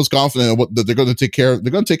utmost confident that they're going to take care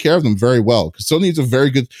of them very well. Cause Sony is a very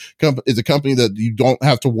good company, is a company that you don't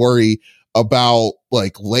have to worry about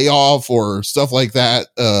like layoff or stuff like that,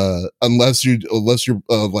 unless you're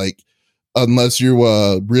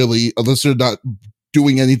not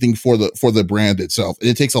doing anything for the brand itself. And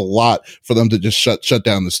it takes a lot for them to just shut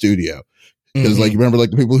down the studio. Because like, you remember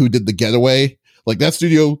like the people who did The Getaway, like that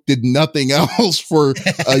studio did nothing else for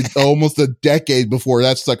almost a decade before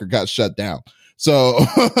that sucker got shut down. So,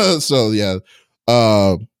 yeah.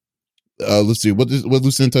 Let's see. What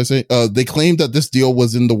Lucinda say? They claimed that this deal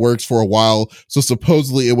was in the works for a while. So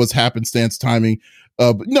supposedly it was happenstance timing.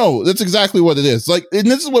 But no, that's exactly what it is. Like, and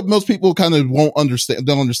this is what most people kind of don't understand.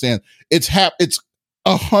 It's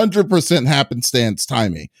 100% happenstance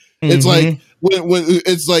timing. It's like when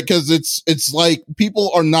it's like, cause it's like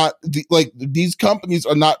people are not like these companies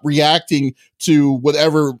are not reacting to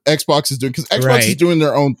whatever Xbox is doing. Cause Xbox is doing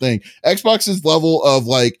their own thing. Xbox's level of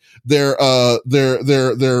like their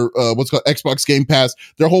what's called Xbox Game Pass,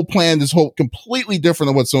 their whole plan is completely different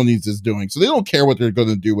than what Sony's is doing. So they don't care what they're going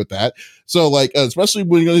to do with that. So like, especially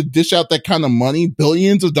when you're going to dish out that kind of money,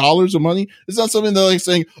 billions of dollars of money, it's not something they're like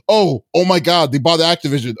saying, oh my God, they bought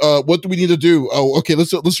Activision. What do we need to do? Oh, okay,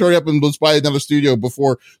 let's hurry up and let's buy another studio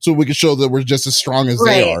so we can show that we're just as strong as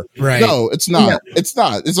they are. Right. No, it's not. No. It's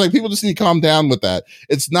not. It's like people just need to calm down with that.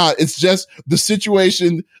 It's not. It's just the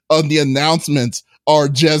situation on the announcements are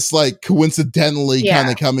just like coincidentally kind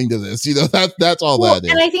of coming to this. You know, that's all that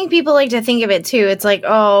is. And I think people like to think of it too. It's like,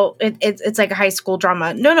 oh, it's like a high school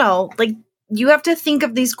drama. No. Like, you have to think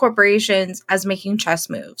of these corporations as making chess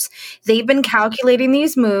moves. They've been calculating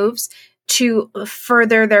these moves to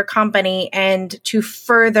further their company and to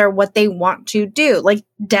further what they want to do. Like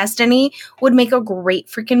Destiny would make a great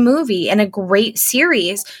freaking movie and a great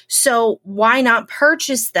series. So why not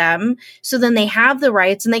purchase them so then they have the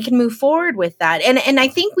rights and they can move forward with that? And I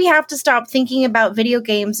think we have to stop thinking about video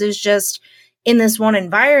games as just in this one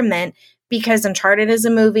environment, because Uncharted is a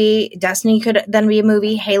movie, Destiny could then be a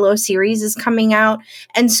movie, Halo series is coming out.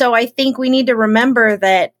 And so I think we need to remember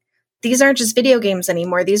that these aren't just video games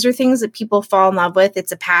anymore. These are things that people fall in love with.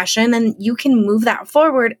 It's a passion, and you can move that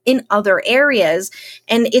forward in other areas.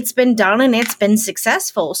 And it's been done and it's been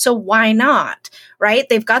successful. So why not? Right?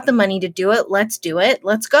 They've got the money to do it. Let's do it.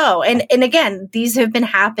 Let's go. And again, these have been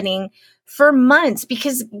happening for months,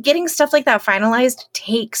 because getting stuff like that finalized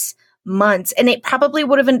takes months, and it probably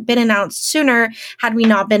would have been announced sooner had we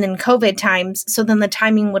not been in COVID times. So then the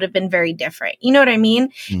timing would have been very different. You know what I mean?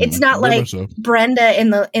 It's not like Brenda in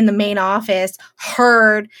the main office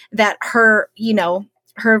heard that her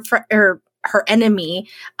enemy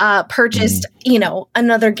purchased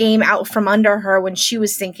another game out from under her when she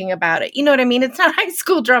was thinking about it. You know what I mean? It's not high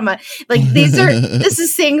school drama. Like this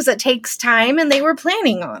is things that takes time, and they were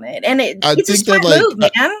planning on it, and it's a smart move,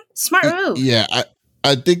 man. Smart move. Yeah.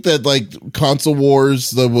 I think that like console wars,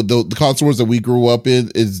 the console wars that we grew up in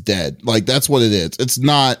is dead. Like that's what it is. It's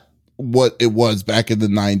not what it was back in the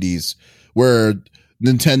 90s, where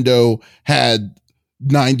Nintendo had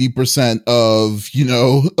 90% of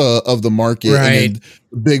the market. Right.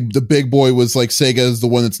 And the big boy was like Sega is the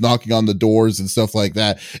one that's knocking on the doors and stuff like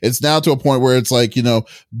that. It's now to a point where it's like,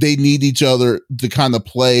 they need each other to kind of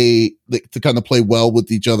play well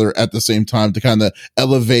with each other at the same time, to kind of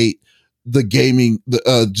elevate the gaming,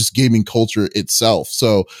 just gaming culture itself.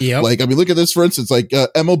 So like, I mean, look at this, for instance, like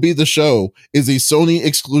MLB The Show is a Sony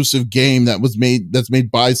exclusive game that's made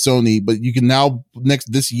by Sony, but you can now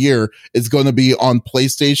this year it's going to be on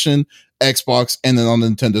PlayStation, Xbox and then on the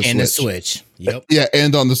Nintendo Switch. And the Switch. Yep. Yeah,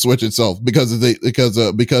 and on the Switch itself because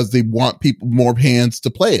they want people more hands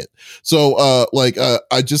to play it. So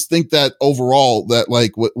I just think that overall that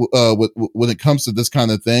like when it comes to this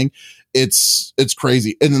kind of thing, it's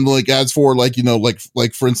crazy. And then like as for like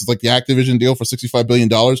for instance like the Activision deal for $65 billion,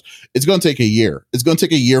 it's going to take a year. It's going to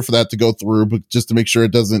take a year for that to go through, but just to make sure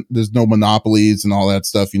there's no monopolies and all that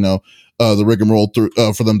stuff. The rigmarole through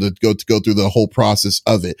for them to go through the whole process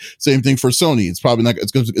of it. Same thing for Sony. It's probably not.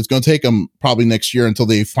 It's going to take them probably next year until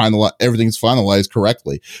they everything's finalized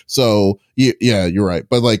correctly. So yeah, you're right.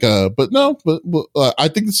 But I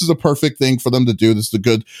think this is a perfect thing for them to do. This is a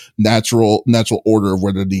good natural order of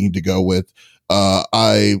where they need to go with.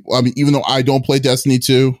 I mean, even though I don't play Destiny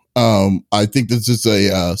 2, I think this is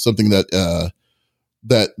a something that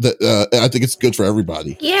I think it's good for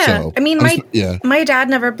everybody. Yeah. So, I mean, my dad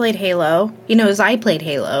never played Halo. He knows I played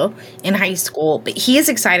Halo in high school, but he is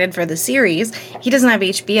excited for the series. He doesn't have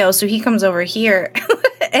HBO, so he comes over here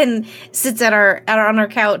and sits on our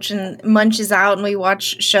couch and munches out and we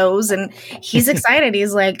watch shows and he's excited.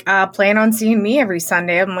 He's like, plan on seeing me every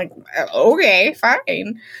Sunday. I'm like, okay,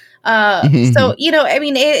 fine. So, I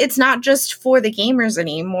mean, it's not just for the gamers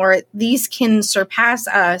anymore. These can surpass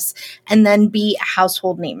us and then be a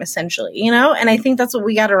household name essentially, and I think that's what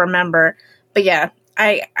we got to remember. But yeah,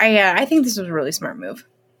 I think this was a really smart move.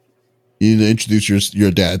 You need to introduce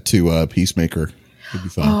your dad to Peacemaker. It'd be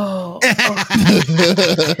fun. Oh.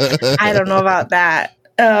 I don't know about that.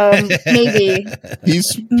 Maybe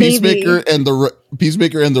Peacemaker and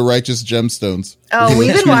the Righteous Gemstones. Oh,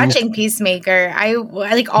 we've been watching Peacemaker. I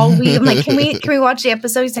like all week. I'm like, can we watch the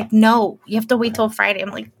episode? He's like, no, you have to wait till Friday.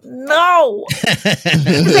 I'm like, no,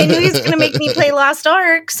 because I knew he was going to make me play Lost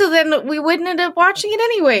Ark, so then we wouldn't end up watching it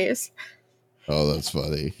anyways. Oh, that's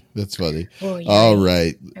funny. Oh, yeah, all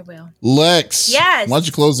right, I will. Lex, yes. Why don't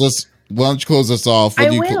you close us off? What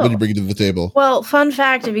do you bring to the table? Well, fun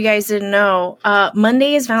fact, if you guys didn't know,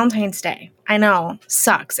 Monday is Valentine's Day. I know.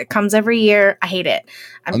 Sucks. It comes every year. I hate it.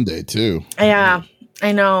 Monday, too. Yeah,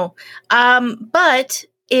 I know. But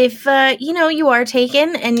if, you are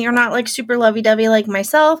taken and you're not like super lovey-dovey like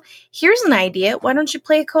myself, here's an idea. Why don't you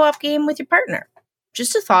play a co-op game with your partner?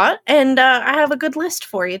 Just a thought. And I have a good list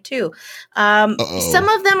for you, too. Some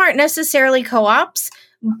of them aren't necessarily co-ops,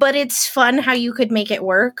 but it's fun how you could make it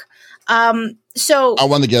work. So I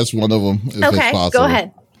want to guess one of them. If okay, it's possible. Go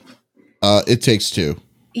ahead. It Takes Two.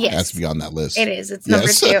 Yes, it has to be on that list. It is. It's number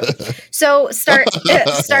 2. So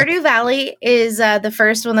Stardew Valley is the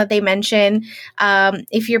first one that they mention.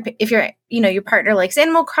 If your partner likes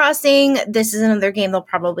Animal Crossing, this is another game they'll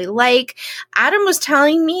probably like. Adam was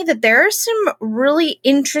telling me that there are some really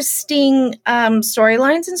interesting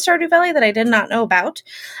storylines in Stardew Valley that I did not know about.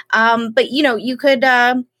 But you could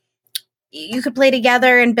play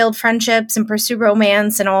together and build friendships and pursue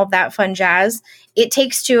romance and all of that fun jazz. It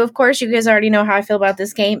Takes Two, of course. You guys already know how I feel about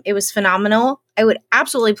this game. It was phenomenal. I would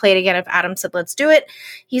absolutely play it again if Adam said, let's do it.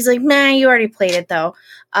 He's like, man, you already played it, though.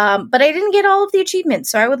 But I didn't get all of the achievements,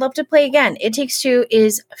 so I would love to play again. It Takes Two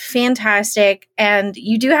is fantastic, and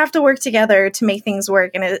you do have to work together to make things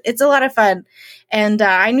work, and it's a lot of fun. And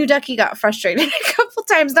I knew Ducky got frustrated a couple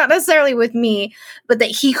times, not necessarily with me, but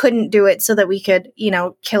that he couldn't do it so that we could,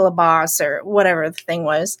 kill a boss or whatever the thing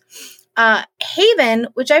was. Haven,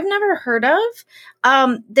 which I've never heard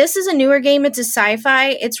of. This is a newer game. It's a sci-fi.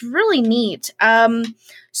 It's really neat.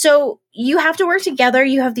 So you have to work together.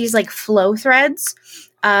 You have these like flow threads.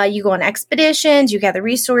 You go on expeditions, you gather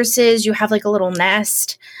resources, you have like a little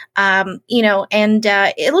nest, and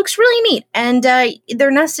it looks really neat. And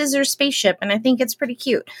their nest is their spaceship, and I think it's pretty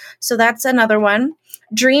cute. So that's another one.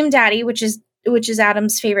 Dream Daddy, which is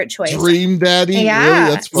Adam's favorite choice. Dream Daddy? Yeah.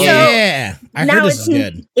 Really? That's fun. Yeah. I heard this is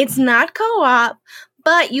good. It's not co-op,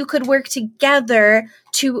 but you could work together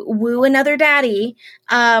to woo another daddy.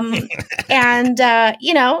 And,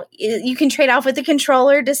 you can trade off with the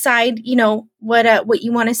controller, decide, what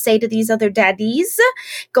you want to say to these other daddies,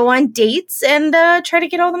 go on dates, and try to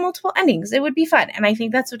get all the multiple endings. It would be fun. And I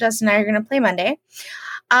think that's what Dustin and I are going to play Monday.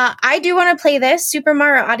 I do want to play this Super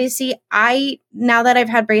Mario Odyssey. Now that I've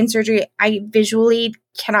had brain surgery, I visually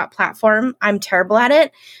cannot platform. I'm terrible at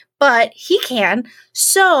it, but he can.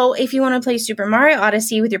 So if you want to play Super Mario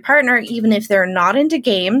Odyssey with your partner, even if they're not into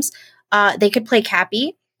games, they could play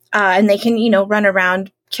Cappy, and they can, run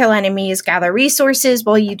around, kill enemies, gather resources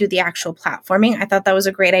while you do the actual platforming. I thought that was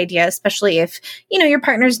a great idea, especially if, your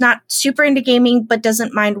partner's not super into gaming, but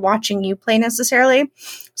doesn't mind watching you play necessarily.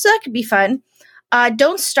 So that could be fun.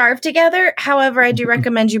 Don't starve together. However, I do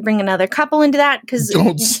recommend you bring another couple into that because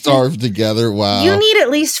don't starve together. Wow. You need at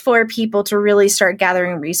least 4 people to really start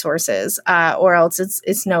gathering resources, or else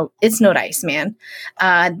it's no dice, man.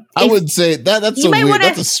 I would say that's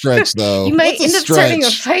that's a stretch though. You might end up starting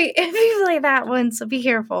a fight if you play that one, so be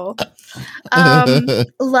careful.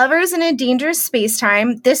 Lovers in a Dangerous Space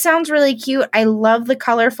Time. This sounds really cute. I love the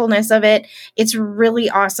colorfulness of it. It's really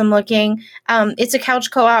awesome looking. It's a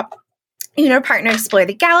couch co-op. You and your partner explore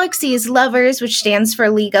the galaxy as lovers, which stands for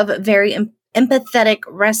League of Very Empathetic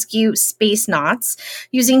Rescue Space Nauts,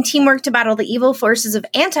 using teamwork to battle the evil forces of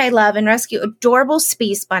anti-love and rescue adorable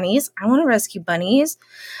space bunnies. I want to rescue bunnies.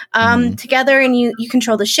 Together, and you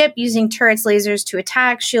control the ship using turrets, lasers to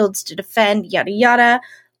attack, shields to defend, yada yada.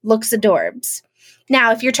 Looks adorbs.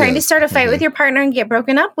 Now, if you're trying to start a fight with your partner and get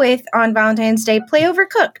broken up with on Valentine's Day, play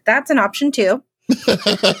Overcooked. That's an option too.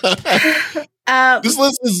 This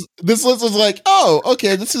list is like, oh,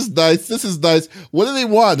 okay, this is nice. What do they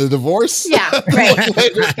want? A divorce? Yeah,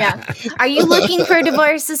 right. Yeah. Are you looking for a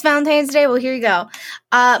divorce this Valentine's Day? Well, here you go.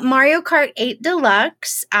 Mario Kart 8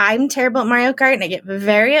 Deluxe. I'm terrible at Mario Kart and I get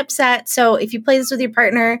very upset. So if you play this with your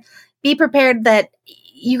partner, be prepared that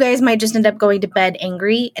you guys might just end up going to bed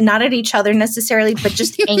angry, and not at each other necessarily, but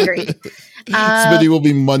just angry. Smitty will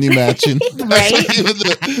be money matching. Right?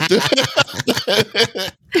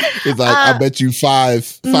 He's like, I bet you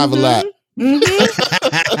five a lot.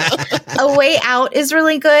 A Way Out is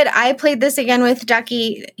really good. I played this again with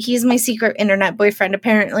Ducky. He's my secret internet boyfriend,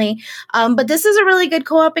 apparently. But this is a really good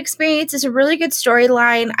co-op experience. It's a really good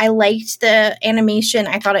storyline. I liked the animation.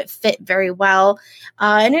 I thought it fit very well.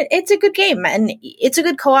 And it's a good game, and it's a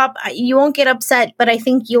good co-op. You won't get upset, but I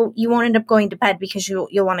think you won't end up going to bed because you'll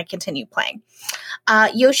want to continue playing.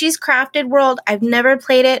 Yoshi's Crafted World. I've never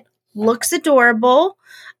played it. Looks adorable.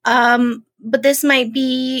 But this might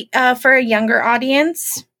be for a younger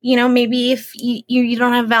audience. You know, maybe if you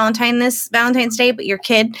don't have Valentine's Day, but your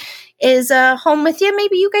kid is home with you,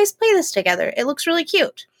 maybe you guys play this together. It looks really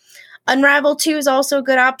cute. Unravel 2 is also a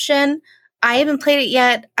good option. I haven't played it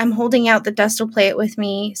yet. I'm holding out that Dust will play it with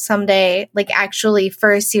me someday, like actually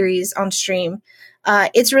for a series on stream.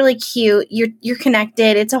 It's really cute. You're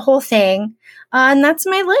connected. It's a whole thing. And that's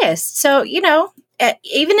my list. So, you know,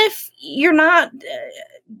 even if you're not...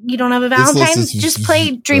 you don't have a Valentine's, just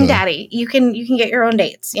play Dream Daddy. You can get your own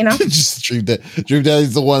dates, you know? Just Dream Daddy. Dream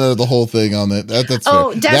Daddy's the one out of the whole thing on it. That's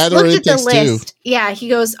fair. Des looked at the list. Too. Yeah, he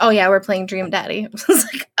goes, oh yeah, we're playing Dream Daddy. I was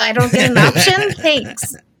like, I don't get an option?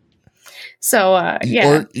 Thanks. So, yeah.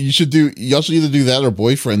 Or y'all should either do that or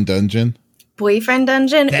Boyfriend Dungeon. Boyfriend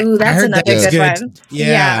Dungeon? Ooh, that's another good one.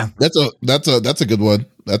 Yeah. That's a good one.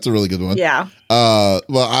 That's a really good one. Yeah.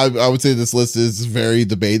 Well, I would say this list is very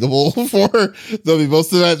debatable for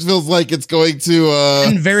most of that feels like it's going to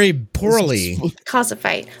and very poorly cause a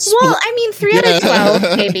fight. Well, I mean, 3 out of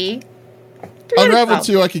 12, maybe. Unravel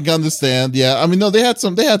 2, I can understand. Yeah, I mean, no, they had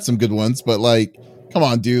some good ones, but like, come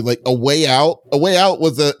on, dude! Like A Way Out. A Way Out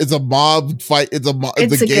is a mob fight. It's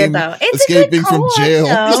a game escaping from jail.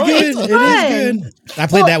 It is good. I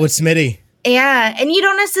played that with Smitty. Yeah, and you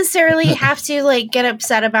don't necessarily have to like get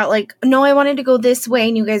upset about like, no, I wanted to go this way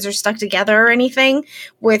and you guys are stuck together or anything.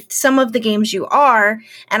 With some of the games you are,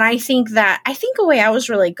 and I think A Way Out was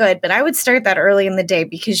really good, but I would start that early in the day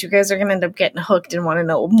because you guys are going to end up getting hooked and want to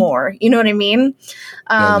know more. You know what I mean?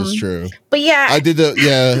 That is true. But yeah, I did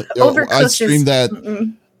I streamed that.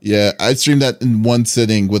 Mm-mm. Yeah, I streamed that in one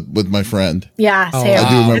sitting with my friend. Yeah, same. I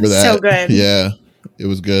do remember that. So good. Yeah, it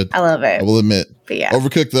was good. I love it. I will admit. But yeah.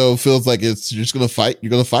 Overcooked though feels like you're just gonna fight. You're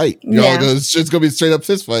gonna fight. Yeah. It's just gonna be a straight up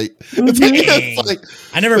fist fight. I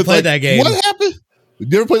never played that game. What happened?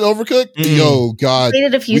 You ever played Overcooked? Yo, God, played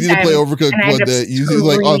it a few times. We need to play Overcooked one day. You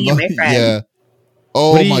like yeah.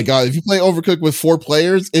 Oh my God! If you play Overcooked with 4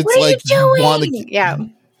 players, it's what like are you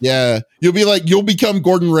doing? Yeah. You'll become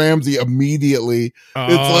Gordon Ramsay immediately.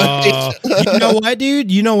 It's like you know what,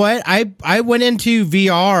 dude? You know what? I went into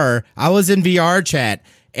VR. I was in VR chat.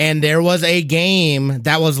 And there was a game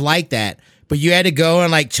that was like that, but you had to go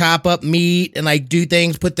and like chop up meat and like do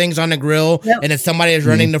things, put things on the grill, and then somebody is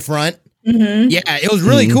running the front. Mm-hmm. Yeah, it was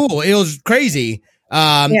really cool. It was crazy.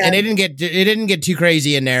 And it didn't get too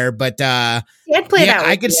crazy in there, but I'd play that.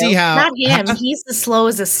 I could see how not him. He's as slow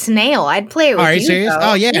as a snail. I'd play it with you. Are you serious?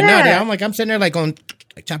 Though. Oh yeah, no, dude, I'm sitting there like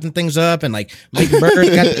chopping things up and like making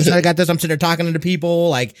burgers. I got this. I'm sitting there talking to the people.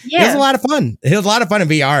 Like it was a lot of fun. It was a lot of fun in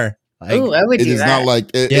VR. Like, ooh, I would do that. It is not like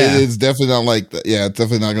it is definitely not like that. Yeah, it's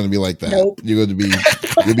definitely not going to be like that. Nope. You're going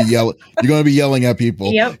to be yelling at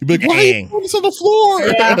people. Yep. You'll be like, why are you putting this on the floor?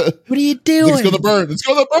 Yeah. What are you doing? It's going to burn. It's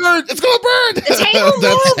going to burn. It's going to burn. The table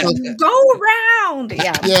move. Go around.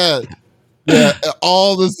 Yeah. Yeah. Yeah,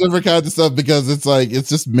 all this different kinds of stuff because it's like it's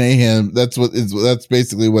just mayhem. That's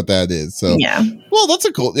basically what that is. So yeah. Well, that's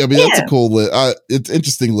a cool. I mean, that's a cool list. It's an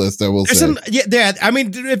interesting list. I will say. Yeah. I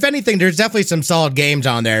mean, if anything, there's definitely some solid games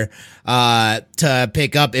on there to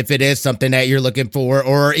pick up if it is something that you're looking for,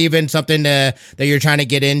 or even something that you're trying to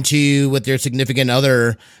get into with your significant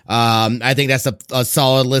other. I think that's a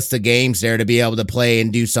solid list of games there to be able to play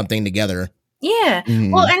and do something together. Yeah.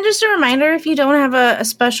 Well, and just a reminder, if you don't have a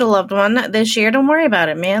special loved one this year, don't worry about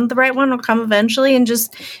it, man. The right one will come eventually, and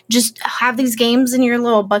just have these games in your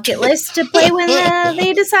little bucket list to play when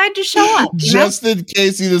they decide to show up. Just in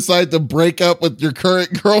case you decide to break up with your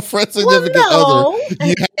current girlfriend, significant other,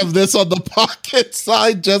 you have this on the pocket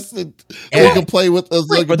side just so you can play with us.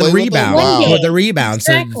 For the rebound. Wow. For the rebound,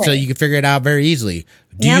 exactly. so you can figure it out very easily.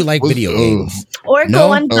 Do you like video games? Or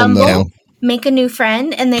go on Bumble. No. Make a new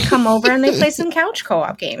friend, and they come over and they play some couch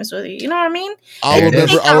co-op games with you. You know what I mean? I'll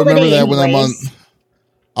remember that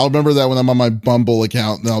when I'm on my Bumble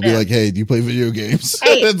account, and I'll be like, "Hey, do you play video games?"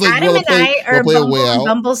 Hey, it's like, Adam and I are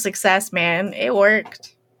Bumble success, man. It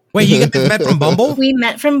worked. Wait, you guys met from Bumble? We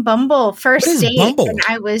met from Bumble. First date, Bumble? and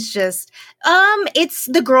I was just, it's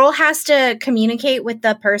the girl has to communicate with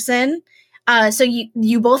the person. So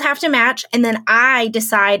you both have to match, and then I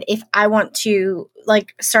decide if I want to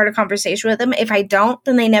start a conversation with them. If I don't,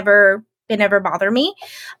 then they never bother me.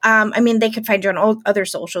 I mean, they could find you on all other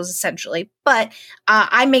socials essentially, but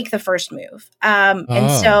I make the first move.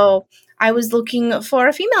 And so I was looking for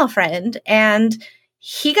a female friend, and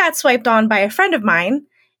he got swiped on by a friend of mine,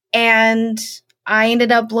 and I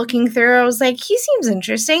ended up looking through. I was like, he seems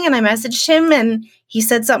interesting, and I messaged him, and he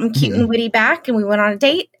said something cute and witty back, and we went on a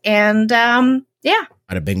date, and yeah.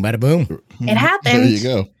 Bada bing, bada boom. It happened. There you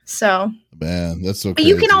go. So, man, that's so but crazy.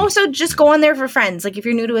 you can also just go on there for friends. Like if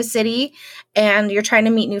you're new to a city and you're trying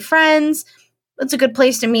to meet new friends, it's a good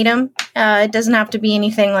place to meet them. It doesn't have to be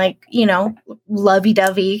anything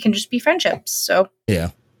lovey-dovey. It can just be friendships. So yeah,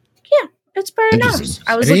 it's pretty nice.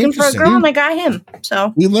 I was looking for a girl and I got him.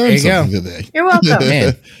 So we learned something today. You're welcome,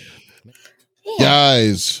 man.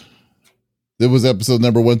 Guys, that was episode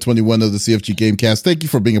number 121 of the CFG GameCast. Thank you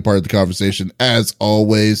for being a part of the conversation. As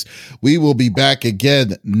always, we will be back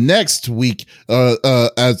again next week,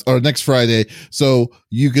 next Friday. So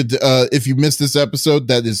you could, if you missed this episode,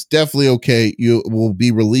 that is definitely okay. You will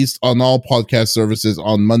be released on all podcast services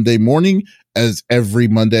on Monday morning, as every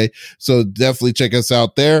Monday. So definitely check us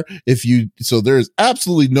out there. So there is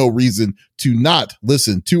absolutely no reason to not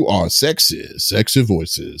listen to our sexy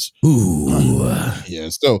voices. Ooh.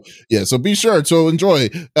 So be sure to enjoy,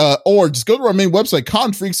 or just go to our main website,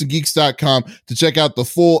 confreaksandgeeks.com, to check out the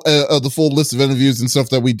full list of interviews and stuff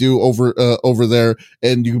that we do over there.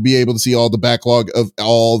 And you'll be able to see all the backlog of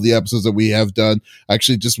all the episodes that we have done.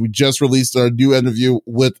 Actually, we just released our new interview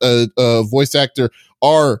with a voice actor,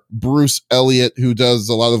 Bruce Elliott, who does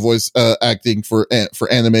a lot of voice acting for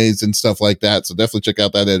animes and stuff like that. So definitely check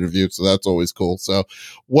out that interview. So that's always cool. So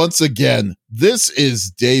once again, this is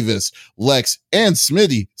Davis, Lex, and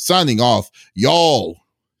Smitty signing off. Y'all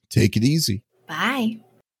take it easy. Bye.